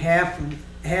giving half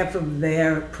of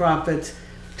their profits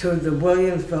to the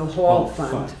Williamsville Hall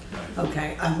Fund?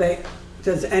 Okay,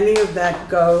 does any of that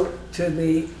go to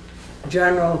the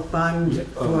general fund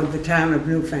for the town of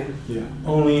Newfane? Yeah,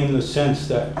 only in the sense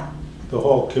that the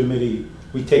Hall Committee,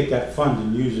 we take that fund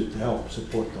and use it to help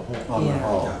support the Hall. On the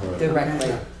hall, right.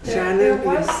 Directly. Okay. There Shannon,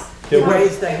 was There talk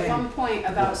raised the at hand. one point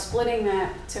about splitting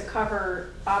that to cover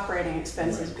operating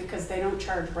expenses because they don't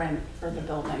charge rent for the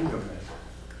building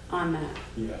on that.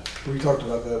 Yeah. We talked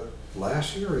about that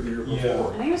last year or the year Yeah.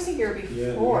 before? I think it was the year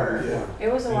Yeah, before. yeah.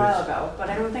 It was a while ago, but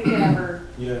I don't think it ever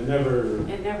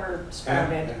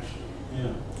sprouted.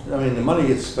 Yeah. I mean, the money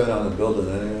gets spent on the building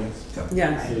anyways.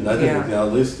 Yes. And I think,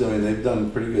 at least, I mean, they've done a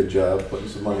pretty good job putting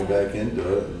some money back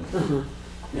into it. And,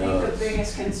 I think the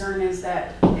biggest concern is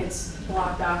that it's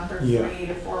blocked off for 3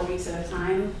 to 4 weeks at a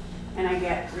time, and I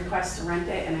get requests to rent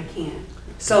it, and I can't.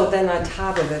 So then on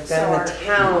top of it, So then our the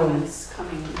income is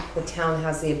coming. town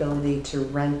has the ability to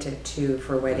rent it too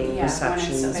for wedding Yeah, when it's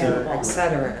receptions or available. et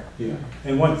cetera. Yeah,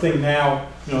 and one thing now,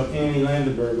 Annie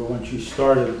Landenberger, when she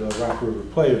started the Rock River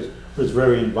Players, was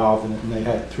very involved in it, and they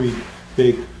had 3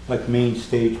 big, like, main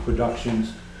stage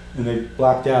productions, and they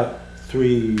blocked out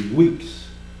 3 weeks,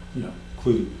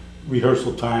 including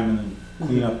rehearsal time and then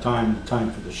cleanup time and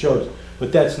time for the shows.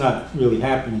 But that's not really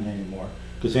happening anymore,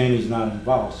 because Annie's not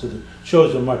involved, so the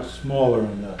shows are much smaller,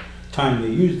 and the time they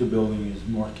use the building is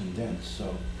more condensed,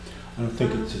 so I don't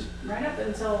think it's as, Right up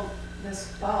until this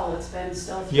fall, it's been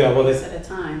still 3 Yeah, well, weeks at a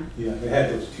time. yeah, they had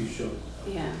those 2 shows.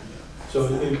 Yeah, So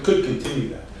it could continue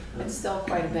that way. it's still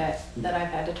quite a bit that I've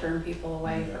had to turn people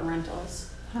away for rentals.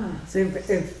 So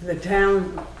if the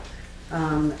town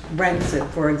rents it,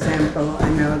 for example, I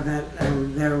know that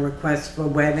there are requests for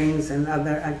weddings and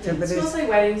other It's activities. mostly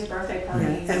weddings, birthday Yeah.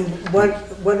 parties. And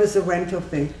what is the rental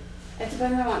fee? It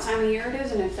depends on what time of year it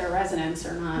is and if they're residents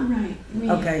or not. Right.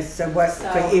 Okay, so what So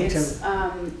for each it's, of if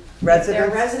they're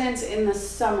residents? residents in the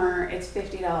summer, it's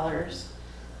 $50.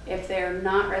 If they're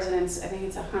not residents, I think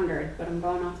it's 100, but I'm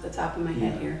going off the top of my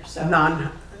head here, so.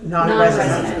 Non-residents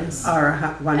Non-residents are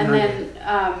And 100.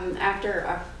 then, after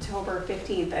October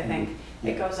 15th, I think,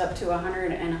 it goes up to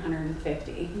 100 and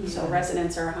 150. So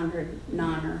residents are 100,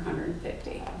 non are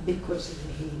 150. Because of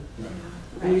the heat.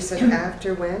 And you said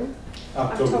after when?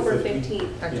 October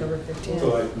 15th. October So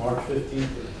 15th. like March 15th?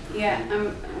 Yeah,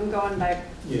 I'm going by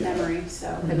Yeah. memory,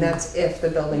 so. And that's if the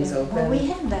building's Well, open? we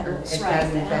had that. It also.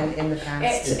 hasn't been in the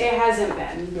past? It hasn't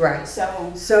been. Right.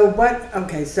 So, So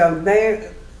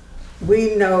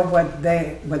we know what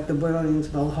the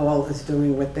Williamsville Hall is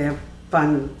doing with their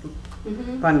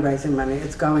fundraising money.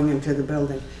 It's going into the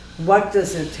building. What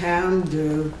does the town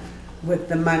do with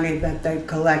the money that they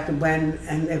collect when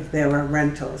and if there are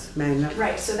rentals?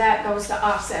 right, so that goes to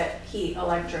offset heat,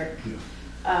 electric,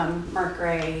 Mark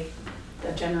Gray,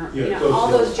 the general, Yeah, it goes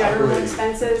all to those general operating.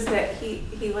 expenses that he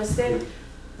listed,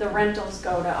 the rentals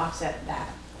go to offset that.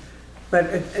 But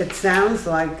it sounds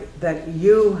like that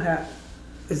you have,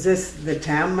 is this the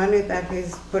town money that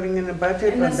he's putting in the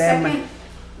budget? In or the their money?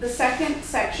 second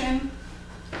section,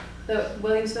 the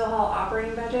Williamsville Hall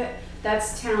operating budget,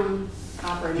 that's town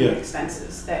operating Yeah.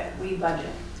 expenses that we budget.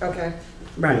 Okay.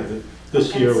 Right.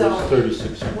 This And year so was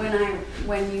 3600.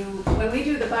 When we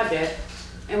do the budget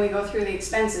and we go through the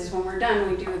expenses, when we're done,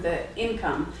 we do the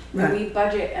income. And Right. we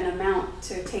budget an amount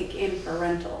to take in for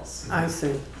rentals. I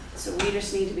see. So we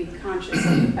just need to be conscious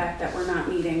of the fact that we're not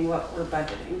meeting what we're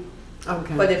budgeting.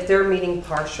 Okay. But if they're meeting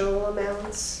partial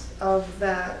amounts of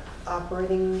that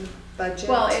operating budget?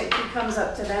 Well, it becomes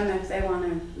up to them if they want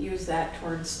to use that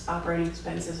towards operating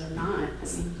expenses or not. I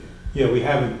mean, Yeah, we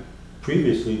haven't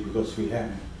previously because we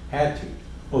haven't had to,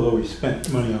 although we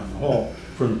spent money on the hall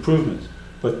for improvements.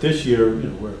 But this year,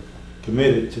 we're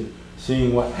committed to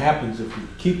seeing what happens if we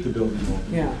keep the building open.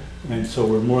 Yeah. And so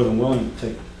we're more than willing to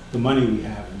take the money we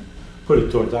have and put it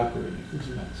towards operating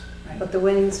expense But the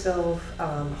Williamsville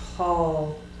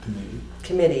Hall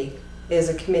Committee is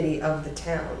a committee of the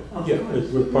town. Yeah,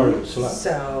 we're part of the select.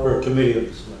 So- We're a committee of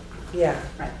the select. Yeah,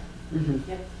 Mhm.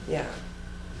 yeah.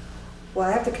 Well,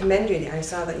 I have to commend you. I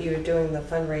saw that you were doing the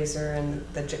fundraiser and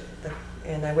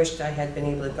and I wished I had been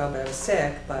able to go, but I was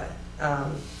sick, but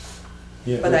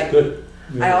Yeah, But that's good.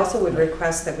 I Yeah. also would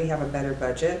request that we have a better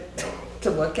budget to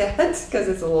look at, because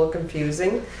it's a little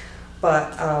confusing.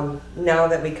 But now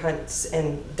that we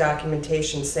and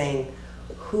documentation saying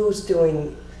who's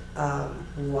doing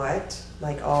what,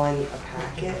 like all in a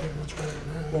packet,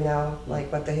 you know,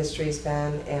 like what the history's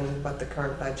been and what the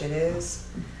current budget is,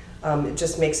 it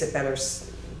just makes it better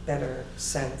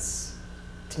sense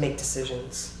to make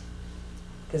decisions.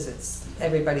 Because it's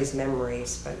everybody's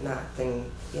memories, but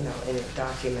nothing, you know, in a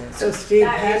document. So Steve,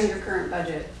 That is your current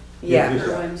budget Yeah, for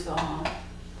Williamsville Hall.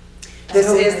 this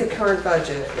So- is the current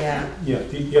budget, yeah. Yeah,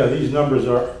 these numbers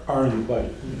are in the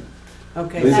budget.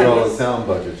 okay. These That are all is- the town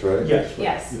budgets, right? Yes. right,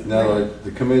 Yes. yeah. Now, like,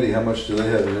 the committee, how much do they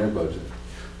have in their budget?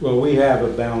 Well, we have a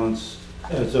balance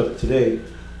as of today,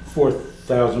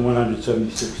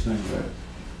 $4,176.99.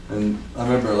 And I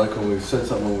remember like when we said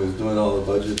something, when we was doing all the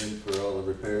budgeting for all the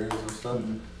repairs and stuff,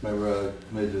 remember I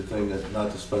made the thing that not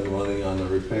to spend money on the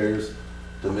repairs,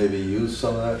 to maybe use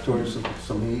some of that towards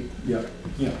some heat? Yeah,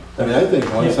 yeah. I mean, I think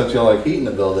one since you like heating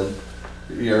the building,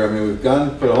 I mean, we've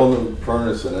gone, put a whole new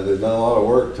furnace in it, they've done a lot of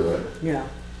work to it. Yeah.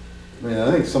 I mean,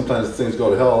 I think sometimes things go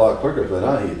to hell a lot quicker if they're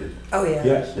not heated. Oh, yeah.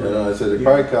 Yes. You know, I said it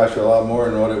probably cost you a lot more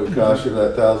than what it would cost you for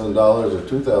that $1,000 or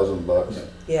 $2,000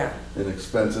 Yeah. in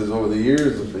expenses over the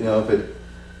years. You know, if it,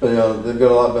 but, you know, they've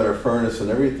got a lot better furnace and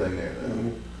everything there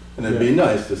now. And it'd be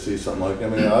nice to see something like, I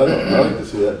mean, I like to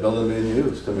see that building being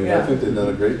used. I mean, I Yeah. think they've done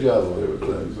a great job over there with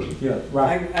things. And Yeah,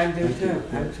 right. I do Thank you. too,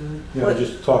 Yeah. actually. Yeah, I'm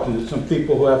just talking to some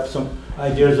people who have some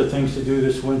ideas of things to do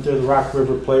this winter. The Rock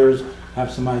River players have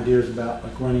some ideas about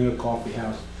like running a coffee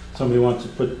house. Somebody wants to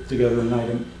put together a night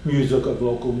of music of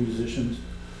local musicians.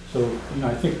 So, you know,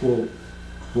 I think we'll,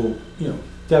 you know,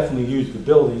 definitely use the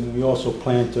building. And we also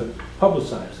plan to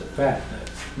publicize the fact that,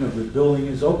 you know, the building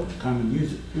is open, come and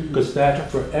use it. Because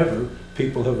that forever,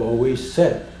 people have always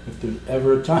said, if there's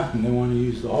ever a time they want to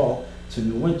use the hall, it's in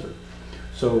the winter.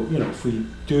 So, you know, if we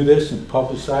do this and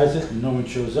publicize it and no one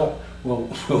shows up, well,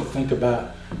 we'll think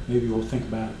about, maybe we'll think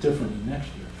about it differently next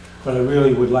year. But I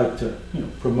really would like to, you know,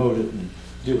 promote it and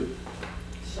do it.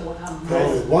 So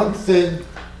Well, the one thing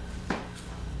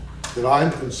that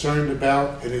I'm concerned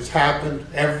about, and it's happened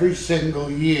every single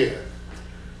year,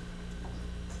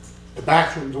 the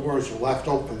bathroom doors are left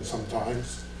open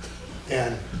sometimes,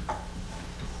 and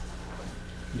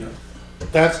Yeah.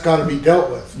 that's gotta be dealt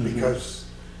with, Mhm. because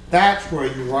that's where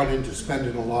you run into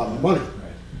spending a lot of money.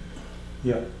 Right.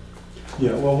 Yeah.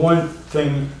 Yeah, well, one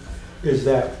thing is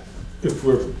that if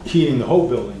we're heating the whole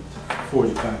building to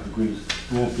 45 degrees,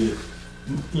 it won't be,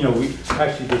 you know,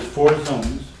 there's 4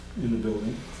 zones in the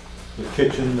building. The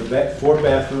kitchen, the 4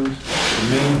 bathrooms,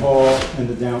 the main hall, and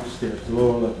the downstairs, the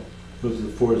lower level. Those are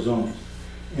the 4 zones.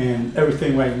 And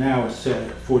everything right now is set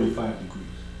at 45 degrees.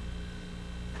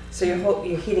 So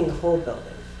you're heating the whole building?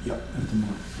 Yeah, at the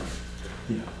moment.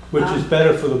 Yeah, which is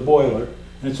better for the boiler,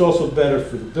 and it's also better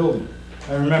for the building.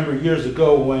 I remember years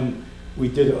ago when we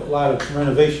did a lot of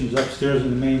renovations upstairs in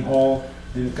the main hall,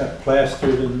 and it got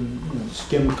plastered and, you know,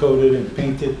 skim coated and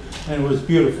painted, and it was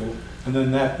beautiful. And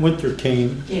then that winter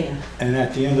came, Yeah. and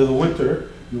at the end of the winter,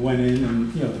 you went in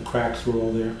and, you know, the cracks were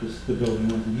all there because the building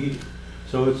wasn't heated.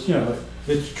 So it's, you know,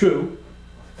 it's true,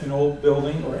 an old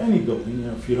building or any building, you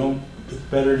know, if you don't, it's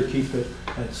better to keep it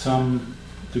at some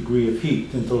degree of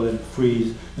heat than to let it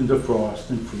freeze and defrost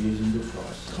and freeze and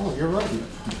defrost. Oh, you're right.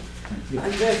 Yeah.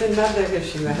 And there's another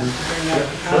issue I have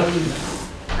to bring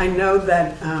up. I know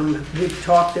that we've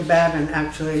talked about, and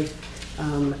actually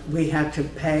we had to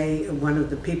pay one of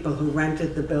the people who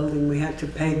rented the building, we had to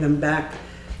pay them back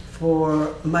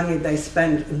for money they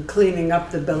spent in cleaning up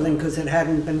the building because it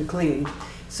hadn't been cleaned.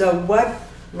 So what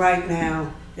right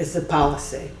now is the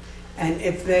policy? And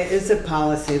if there is a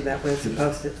policy that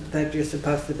you're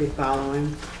supposed to be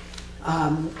following,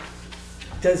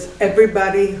 does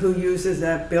everybody who uses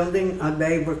that building, are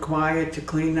they required to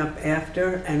clean up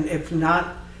after? And if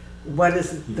not, what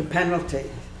is the penalty?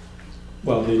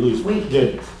 Well, they lose, We-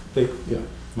 yeah.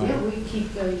 Yeah, we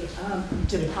keep the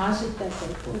deposit that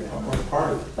they put on.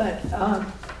 Part of it.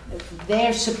 But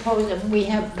they're supposed, and we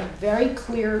have very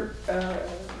clear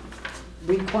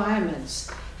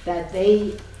requirements that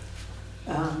they,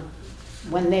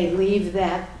 when they leave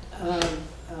that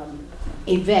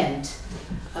event,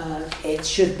 it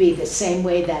should be the same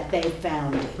way that they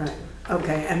found it. Right,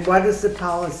 okay, and what is the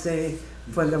policy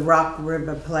for the Rock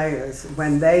River players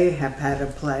when they have had a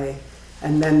play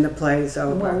and then the play's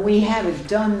Well, over? we haven't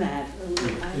done that.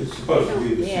 It's supposed to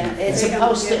be the same. Yeah, it's They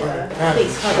don't supposed to give a-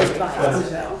 be covered by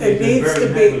us. It needs to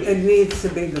be, it needs to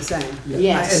be the same.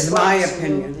 Yes. Is my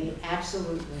opinion. Absolutely,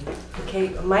 absolutely. Okay,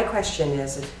 my question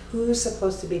is who's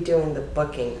supposed to be doing the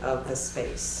booking of the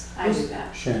space? I do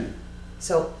that. Shannon.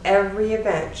 So every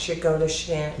event should go to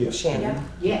Yeah. Shannon.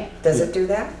 Yeah. Does it do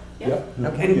that? Yep.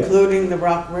 Okay. Including the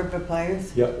Rock River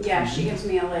players? Yep. Yeah, she gives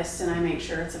me a list and I make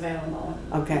sure it's available.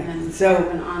 Okay, And then so- I have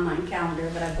an online calendar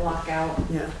that I block out.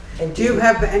 Yeah. And Do you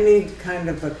have any kind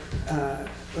of a,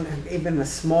 even a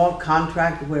small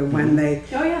contract where when they,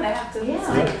 Oh, yeah, they have to.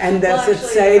 Yeah. and Well, does it actually,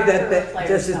 say the that, Rock River players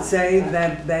does it don't. say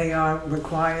that they are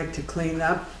required to clean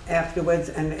up afterwards,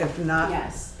 and if not?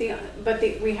 Yes,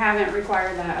 we haven't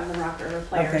required that of the Rock River Okay,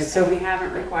 players, so- so we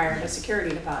haven't required a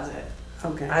security deposit.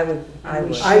 Okay. I would.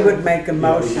 I would make a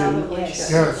motion Probably Yes.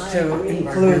 should. Yes. to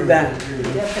include that.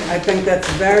 I think that's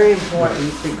very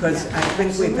important, because I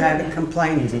think we've had a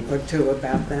complaint or two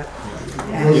about that.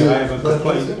 And- Yeah, I have a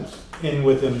complaint in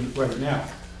with them right now,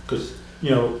 because,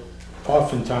 you know,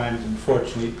 oftentimes,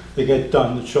 unfortunately, they get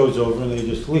done, the show's over, and they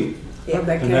just leave. Well,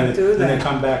 they And then, can't do then they that.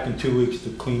 come back in 2 weeks to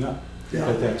clean up, Yeah.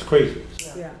 but that's crazy.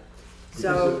 Yeah.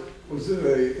 So, Was it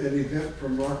an event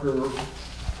from Rock River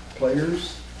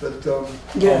players that, Oh,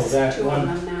 yes, that Two of one,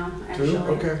 them now, two? actually.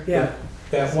 Okay. yeah.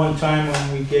 that one time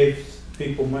when we gave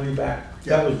people money back,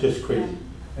 that was just crazy.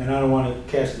 And I don't want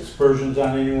to cast aspersions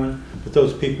on anyone, but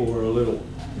those people were a little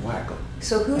wacko.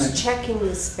 So who's Right. checking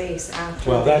the space after?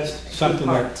 Well, they that's something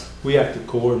depart? that we have to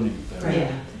coordinate. That.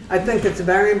 Yeah. I think it's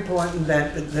very important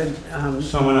that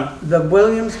Someone, the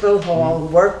Williamsville Hall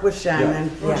work with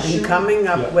Shannon Yeah. in coming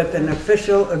Yeah. up with an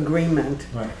official agreement.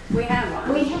 right, We have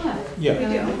one. We have it. yeah. We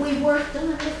do. We worked on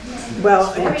it. and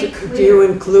Well, it's very do you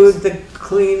clear. include the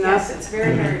cleanup? Yes, it's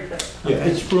very, very clear. Yeah,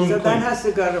 it's room So that clean. has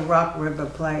to go to Rock River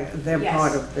Play, they're Yes.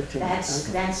 part of the team.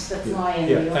 That's the fly in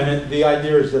Yeah, the and the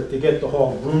idea is that they get the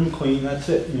hall room clean, that's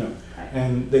it, you know, Right.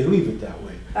 and they leave it that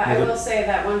way. But I will say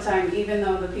that one time, even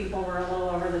though the people were a little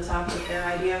over the top with their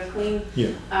idea of clean, Yeah,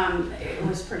 it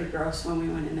was pretty gross when we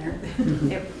went in there.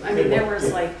 I mean, there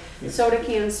was like soda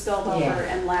cans spilled over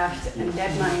Yeah. and left and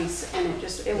dead mice, and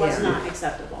it was Yeah. not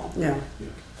acceptable. Yeah, yeah.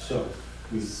 So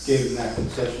we gave them that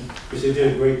concession, because they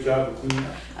did a great job of cleaning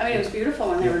up. I mean, it was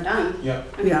beautiful when they were done. Yeah,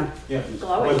 I mean, yeah. yeah. It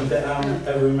Glowing. wasn't that, I don't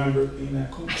ever remember it being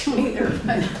that clean. I don't either,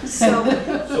 but, So,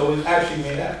 So it actually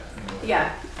made that. yeah,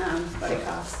 but it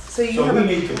costs. so you So have we a,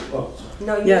 need to, oh, sorry.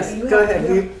 no, you, Yes, you go have, ahead.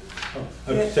 you have- You- Oh,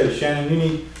 I would say, Shannon, you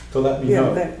need to let me Yeah,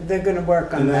 know. they're gonna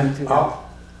work on And that then too.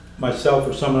 myself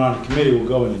or someone on the committee will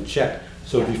go in and check.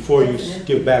 So Yeah. before you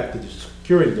give back the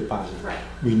security deposit, Right,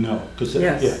 we know, because,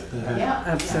 yeah. Yes. that happens. Yeah.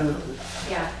 Absolutely.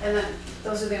 yeah, and then,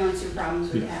 those are the only two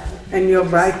problems we Yeah. had. And you'll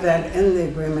write that in the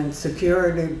agreement,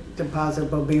 security deposit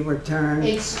will be returned.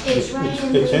 It's right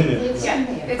in It's in there. it's Yeah, in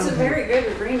there. it's a Okay. very good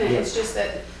agreement, Yeah. it's just that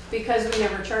because we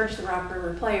never charged the Rock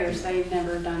River players, they've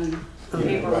never done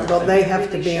paperwork. Well, they that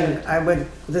have to really be, should. I would,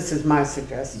 this is my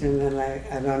suggestion, and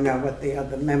I don't know what the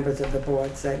other members of the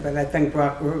board say, but I think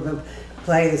Rock River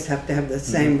players have to have the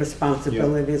same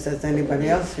responsibilities as anybody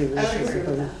else who I would wishes agree to.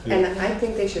 with that. Yeah. and I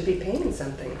think they should be paying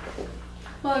something.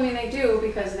 Well, I mean, they do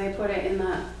because they put it in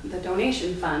the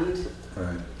donation fund.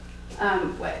 Right.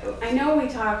 I know we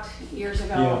talked years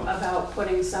ago Yeah. about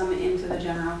putting some into the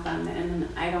general fund, and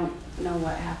I don't know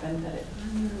what happened, that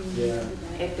Yeah.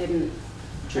 it didn't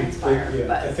Yeah, transpire, I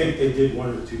but think they did 1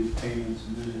 or 2 payments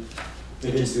and then they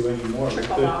It didn't just do any more.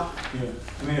 trickled But, off. yeah,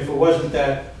 I mean, if it wasn't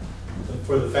that,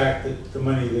 for the fact that the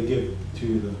money they give to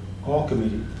the hall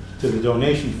committee, to the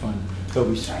donation fund, that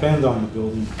we spend on the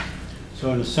building,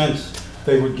 so in a sense,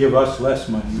 they would give us less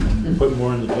money and put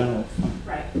more in the general fund.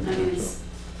 Right, I mean, it's,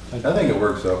 I think it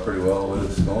works out pretty well with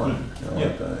it's going, you know,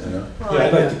 like that, you know? well, Yeah,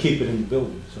 I'd like Yeah. to keep it in the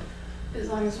building, so. as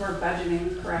long as we're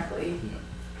budgeting correctly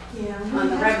Yeah. on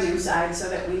the revenue side, so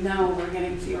that we know we're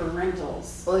getting fewer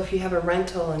rentals. Well, if you have a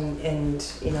rental and,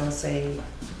 you know, say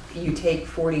you take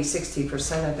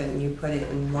 40-60% of it and you put it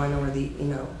in one or the, you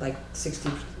know, like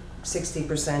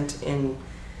 60% in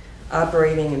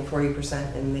operating and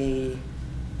 40% in the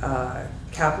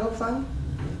capital fund?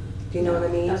 Do you know what I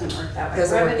mean? It doesn't work that way.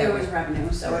 Doesn't work that Revenue way. is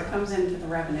revenue, so it comes into the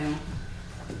revenue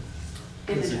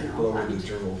in the general fund.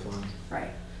 general fund. Right.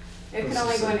 It can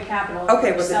only go into capital. if Okay,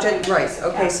 you're well, selling a right, piece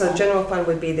of okay, so capital. general fund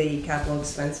would be the capital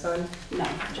expense fund? No,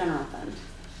 general fund.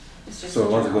 It's just So the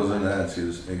once it general goes in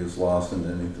fund. that, it gets lost in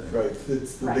anything. Right,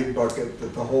 it's the Right. big bucket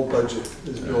that the whole budget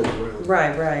is built around.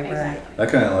 Right, right, right. Exactly.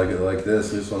 I kinda like it like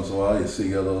this, just once in a while, you see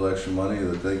you got a little extra money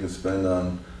that they can spend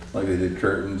on, like they did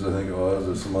curtains, I think it was,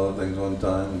 or some other things one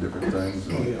time, different things.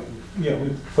 Oh, yeah. Yeah, we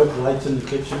put lights in the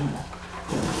kitchen,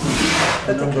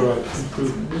 a number of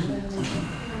improvements.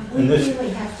 We And this, really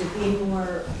have to be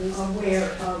more aware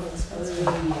of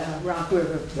the Rock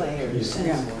River players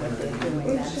and what they're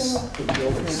doing. That's something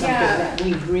Yeah. that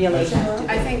we really have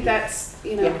to I do. think that's,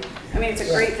 you know, I mean, it's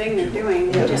a great thing they're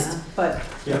doing, we Yeah, just but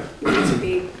yeah, need to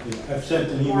be I've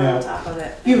sent an more on email top of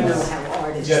it. you know how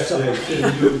artists yesterday are. to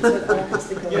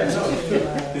the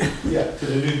new, Yeah, to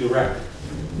the new director.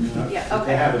 Yeah, To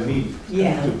okay. have a meeting.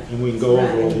 Yeah. And we can go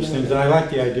over all these things. And I like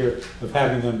the idea of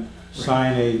having them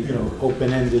sign a,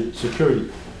 open-ended security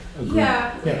agreement.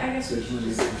 Yeah, I Yeah, guess we should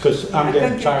just, because I'm I getting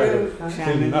think you tired do, of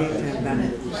Shannon, cleaning up need to after. have done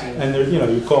it. And they're,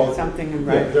 you call it, Something in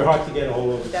yeah, writing. they're hard to get a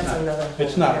hold of. It's That's not- another.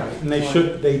 It's not right, and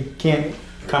they can't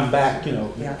come back, in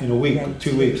a week or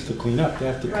 2 weeks to clean up. They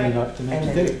have to clean up the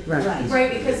next day. Right.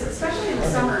 right, because especially in the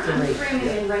summer, I'm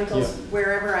bringing in rentals Yeah.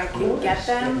 wherever I can get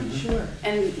them. Sure.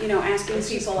 And, asking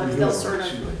people if they'll sort of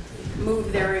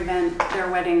move their event, their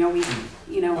wedding a week,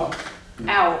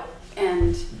 out.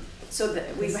 And so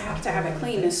that we have to have it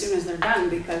clean as soon as they're done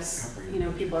because,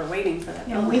 people are waiting for that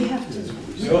And we building. have to,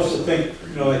 We also think,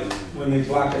 like, when they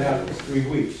block it out, it's 3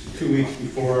 weeks, 2 weeks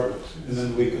before, and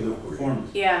then the week of the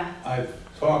performance. Yeah, I've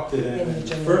talked to them, In the and the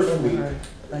general- first week,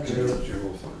 budget. they're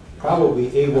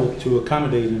probably able to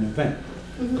accommodate an event,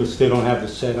 because they don't have the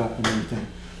setup and everything.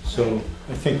 So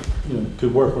I think,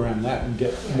 could work around that and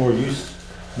get more use,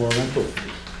 more rental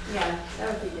fees. yeah,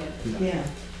 that would be good. yeah.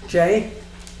 Jay?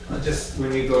 Just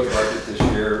when you go to budget this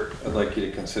year, I'd like you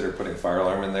to consider putting fire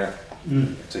alarm in there.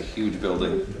 It's a huge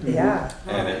building, Yeah.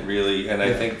 and and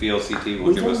I think VLCT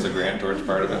will give us the grant towards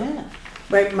part of it. Yeah.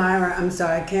 Wait, Myra, I'm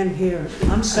sorry, I can't hear.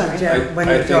 I'm sorry. Jay, when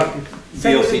I you're think talking.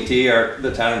 Say it- VLCT,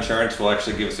 the town insurance, will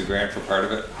actually give us a grant for part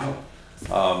of it.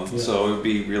 So it would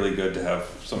be really good to have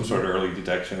some sort of early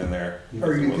detection in there.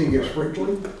 Or you think it's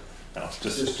sprinkling? No,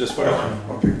 just fire alarm.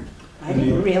 Okay. I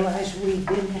didn't realize we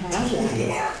didn't have that.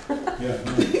 Yeah.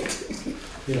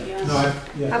 Yeah.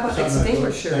 No, How about something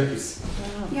like that. extinguishers?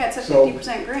 Yeah, it's a So-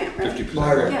 50% grant, right? 50%.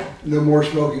 Myra, Yeah. no more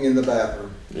smoking in the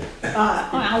bathroom.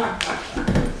 I'll Are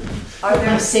put my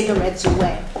there, cigarettes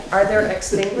away. are there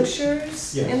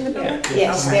extinguishers Yes. in the building?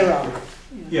 Yes, Okay. there are.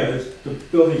 Yeah, the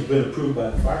building's been approved by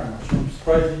the fire marshal. I'm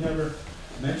surprised he never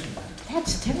mentioned that.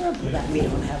 That's terrible that we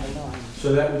don't have alarms.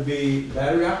 So that would be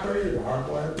battery operated or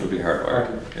hardwired? It would be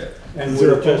hardwired, yeah. And Is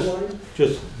would there it a phone line?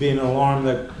 just be an alarm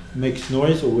that makes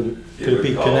noise, or would it, It could it would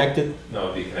be call- connected? No,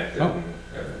 it'd be connected. Oh. and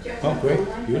everything. Do you have Oh, a great. phone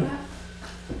line for Beautiful.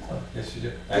 that? Yes, you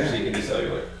do. Actually, you can do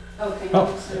cellular. Okay.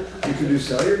 Oh. You can do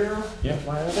cellular now? Yeah.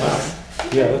 Wow.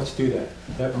 Yeah, let's do that.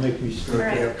 That would make me All sleep.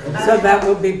 right. So that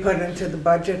will be put into the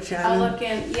budget, I'll Shannon? look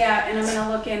in, yeah, and I'm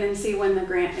gonna look in and see when the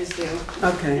grant is due.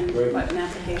 Okay. And Great. put an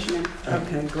application in.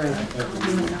 Okay, great.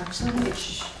 Carbon monoxide?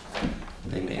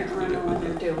 They may Can't include remember it when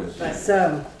with they're the. due, but.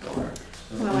 So,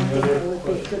 Well, I think that would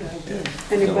be a good idea.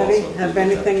 anybody have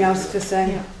anything else to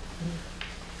say? Yeah.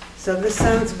 So this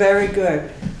sounds very good.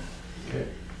 Okay.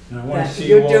 And I want Yeah, to see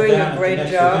you're you all doing a down at the great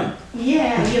next job. event.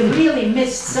 Yeah, you really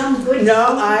missed some good. No,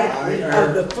 food.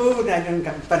 of the food, I didn't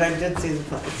come, but I did see the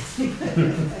place.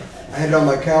 I had on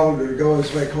my calendar to go, and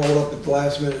somebody called up at the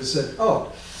last minute and said,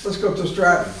 oh, let's go up to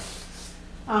Stratton,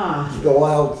 Ah, the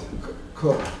Wild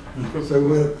Cook. So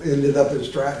we ended up in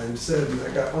Stratton and said, and I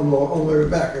got on the way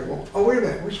back, I go, oh, wait a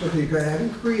minute, we're supposed to be having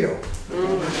Creole.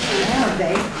 yeah,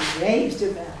 they raved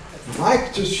about it.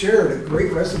 Mike just shared a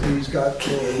great recipe he's got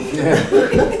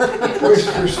for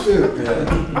oyster stew.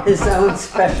 His own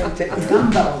specialty.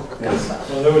 Gumbo.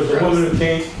 Well, there was a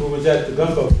woman who was at the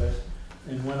Gumbo Fest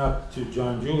and went up to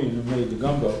John Julian, who made the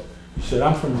gumbo. He said,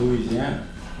 I'm from Louisiana.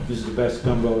 This is the best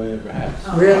gumbo I ever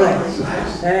had. Really?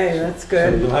 Hey, that's So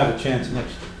good. you'll have a chance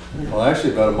next year. Well,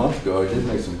 actually, about a month ago, I did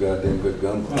make some goddamn good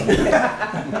gumbo.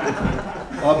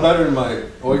 A lot better than my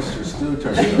oyster stew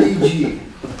turned out. GBG.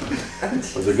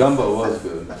 But the gumbo was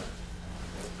good.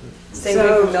 Stay So,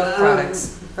 away from milk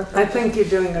products. I think you're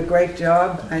doing a great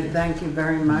job. I thank you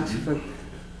very much for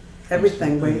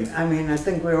everything. I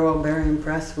think we're all very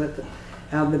impressed with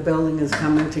how the building is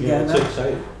coming Yeah, it's together.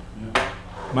 exciting. Yeah.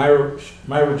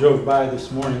 Myra drove by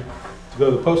this morning to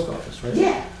go to the post office, right?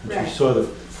 Yeah, And right. she saw the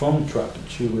foam truck and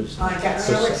she was. I got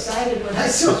so excited when I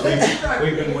saw Because that.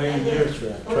 we've been waiting years for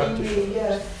that truck to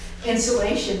show. The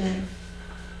insulation and.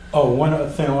 Oh, one other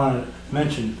thing I want to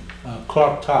mention,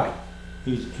 Clark Tye,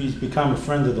 he's become a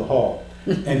friend of the hall.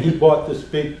 And he bought this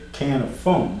big can of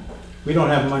foam. We don't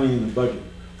have money in the budget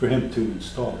for him to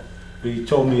install it. But he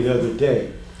told me the other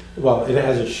day, well, it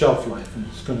has a shelf life and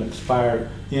it's going to expire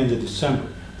the end of December,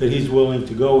 that he's willing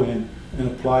to go in and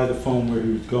apply the foam where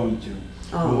he was going to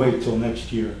Oh. and wait till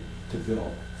next year to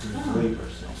bill for his labor.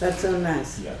 So, That's so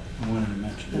nice. yeah, I wanted to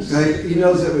mention this. Now, he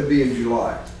knows it would be in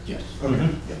July. Yes. Okay.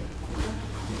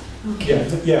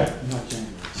 Yeah, not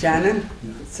January. Shannon?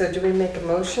 So do we make a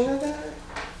motion of that?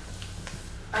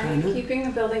 Are you keeping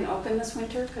the building open this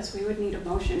winter? Because we would need a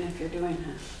motion if you're doing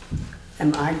that.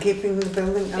 Am I keeping the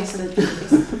building Is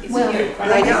open? Well,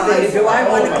 I know. Do I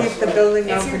want to keep the building If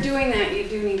you're open? doing that, you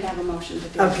do need to have a motion to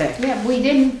do it. Okay, yeah, we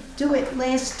didn't do it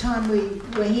last time we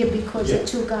were here because Yeah. the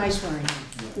two guys weren't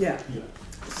here. yeah. Yeah.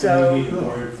 So, We need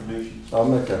more information. I'll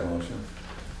make that motion.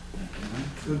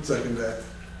 I'd second that.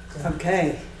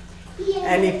 okay.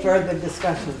 Any further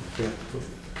discussion? Yeah.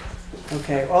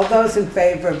 Okay, all those in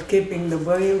favor of keeping the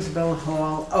Williamsville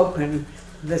Hall open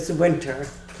this winter,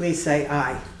 please say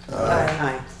aye.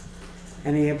 Aye.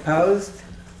 Any opposed?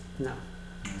 No. All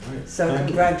right. So Thank you.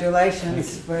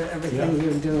 congratulations for everything Yeah.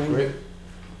 you're doing. Great.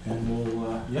 And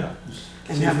we'll, yeah. just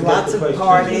And see if have we get lots the of questions.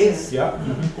 parties, Yeah.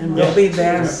 mhm. and we'll be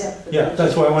there. Yeah,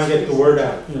 that's why I want to get the word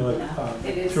out, you know,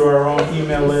 It is. through our own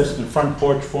email list and front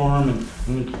porch forum,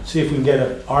 and see if we can get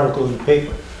an article in the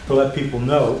paper to let people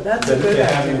know That's that a if good they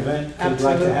have an idea. event they'd like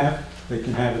Absolutely. to have, they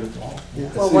can have it at all. Yeah.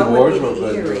 I Well, see one would be the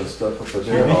Wardrobe been doing eatery. stuff up at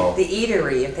their hall. The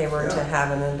eatery, if they were to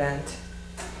have an event,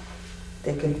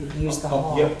 they could use the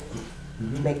hall, Yep.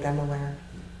 Mhm. make them aware.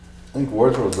 I think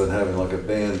Wardrobe's been having like a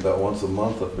band about once a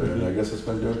month up there, and I guess it's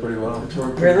been doing pretty well.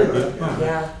 Really?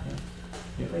 Yeah,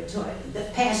 The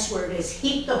password is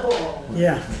heat the hall.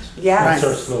 Yeah, yeah. That's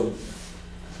our slogan.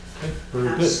 Okay,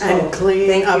 very good. and clean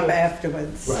Thank up you.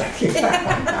 afterwards. Right.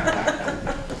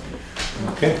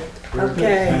 Okay. very good.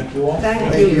 Okay. Thank you all. Thank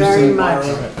Thank you you, very Sue. much.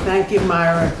 Myra. Thank you,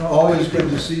 Myra. for all Always you do. good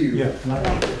to see you. Yeah,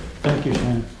 thank you,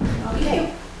 Shannon.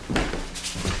 Okay.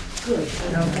 Good.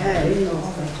 Okay.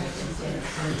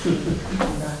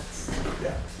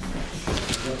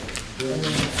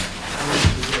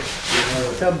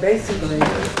 So basically,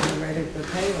 we're ready for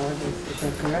pay orders, is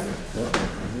that correct?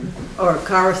 Or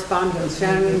correspondence,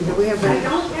 Shannon, do we have I any?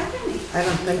 don't have any. I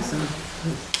don't think so.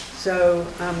 So,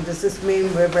 does this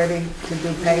mean we're ready to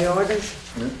do pay orders?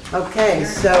 Okay,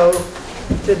 so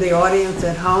to the audience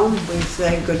at home, we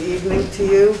say good evening to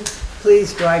you.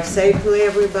 Please drive safely,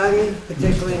 everybody,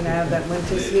 particularly now that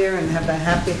winter's here, and have a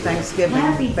happy Thanksgiving.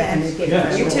 Happy for any- Thanksgiving.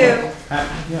 Yeah. You too.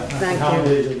 Happy Thank you.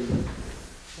 holidays, everybody.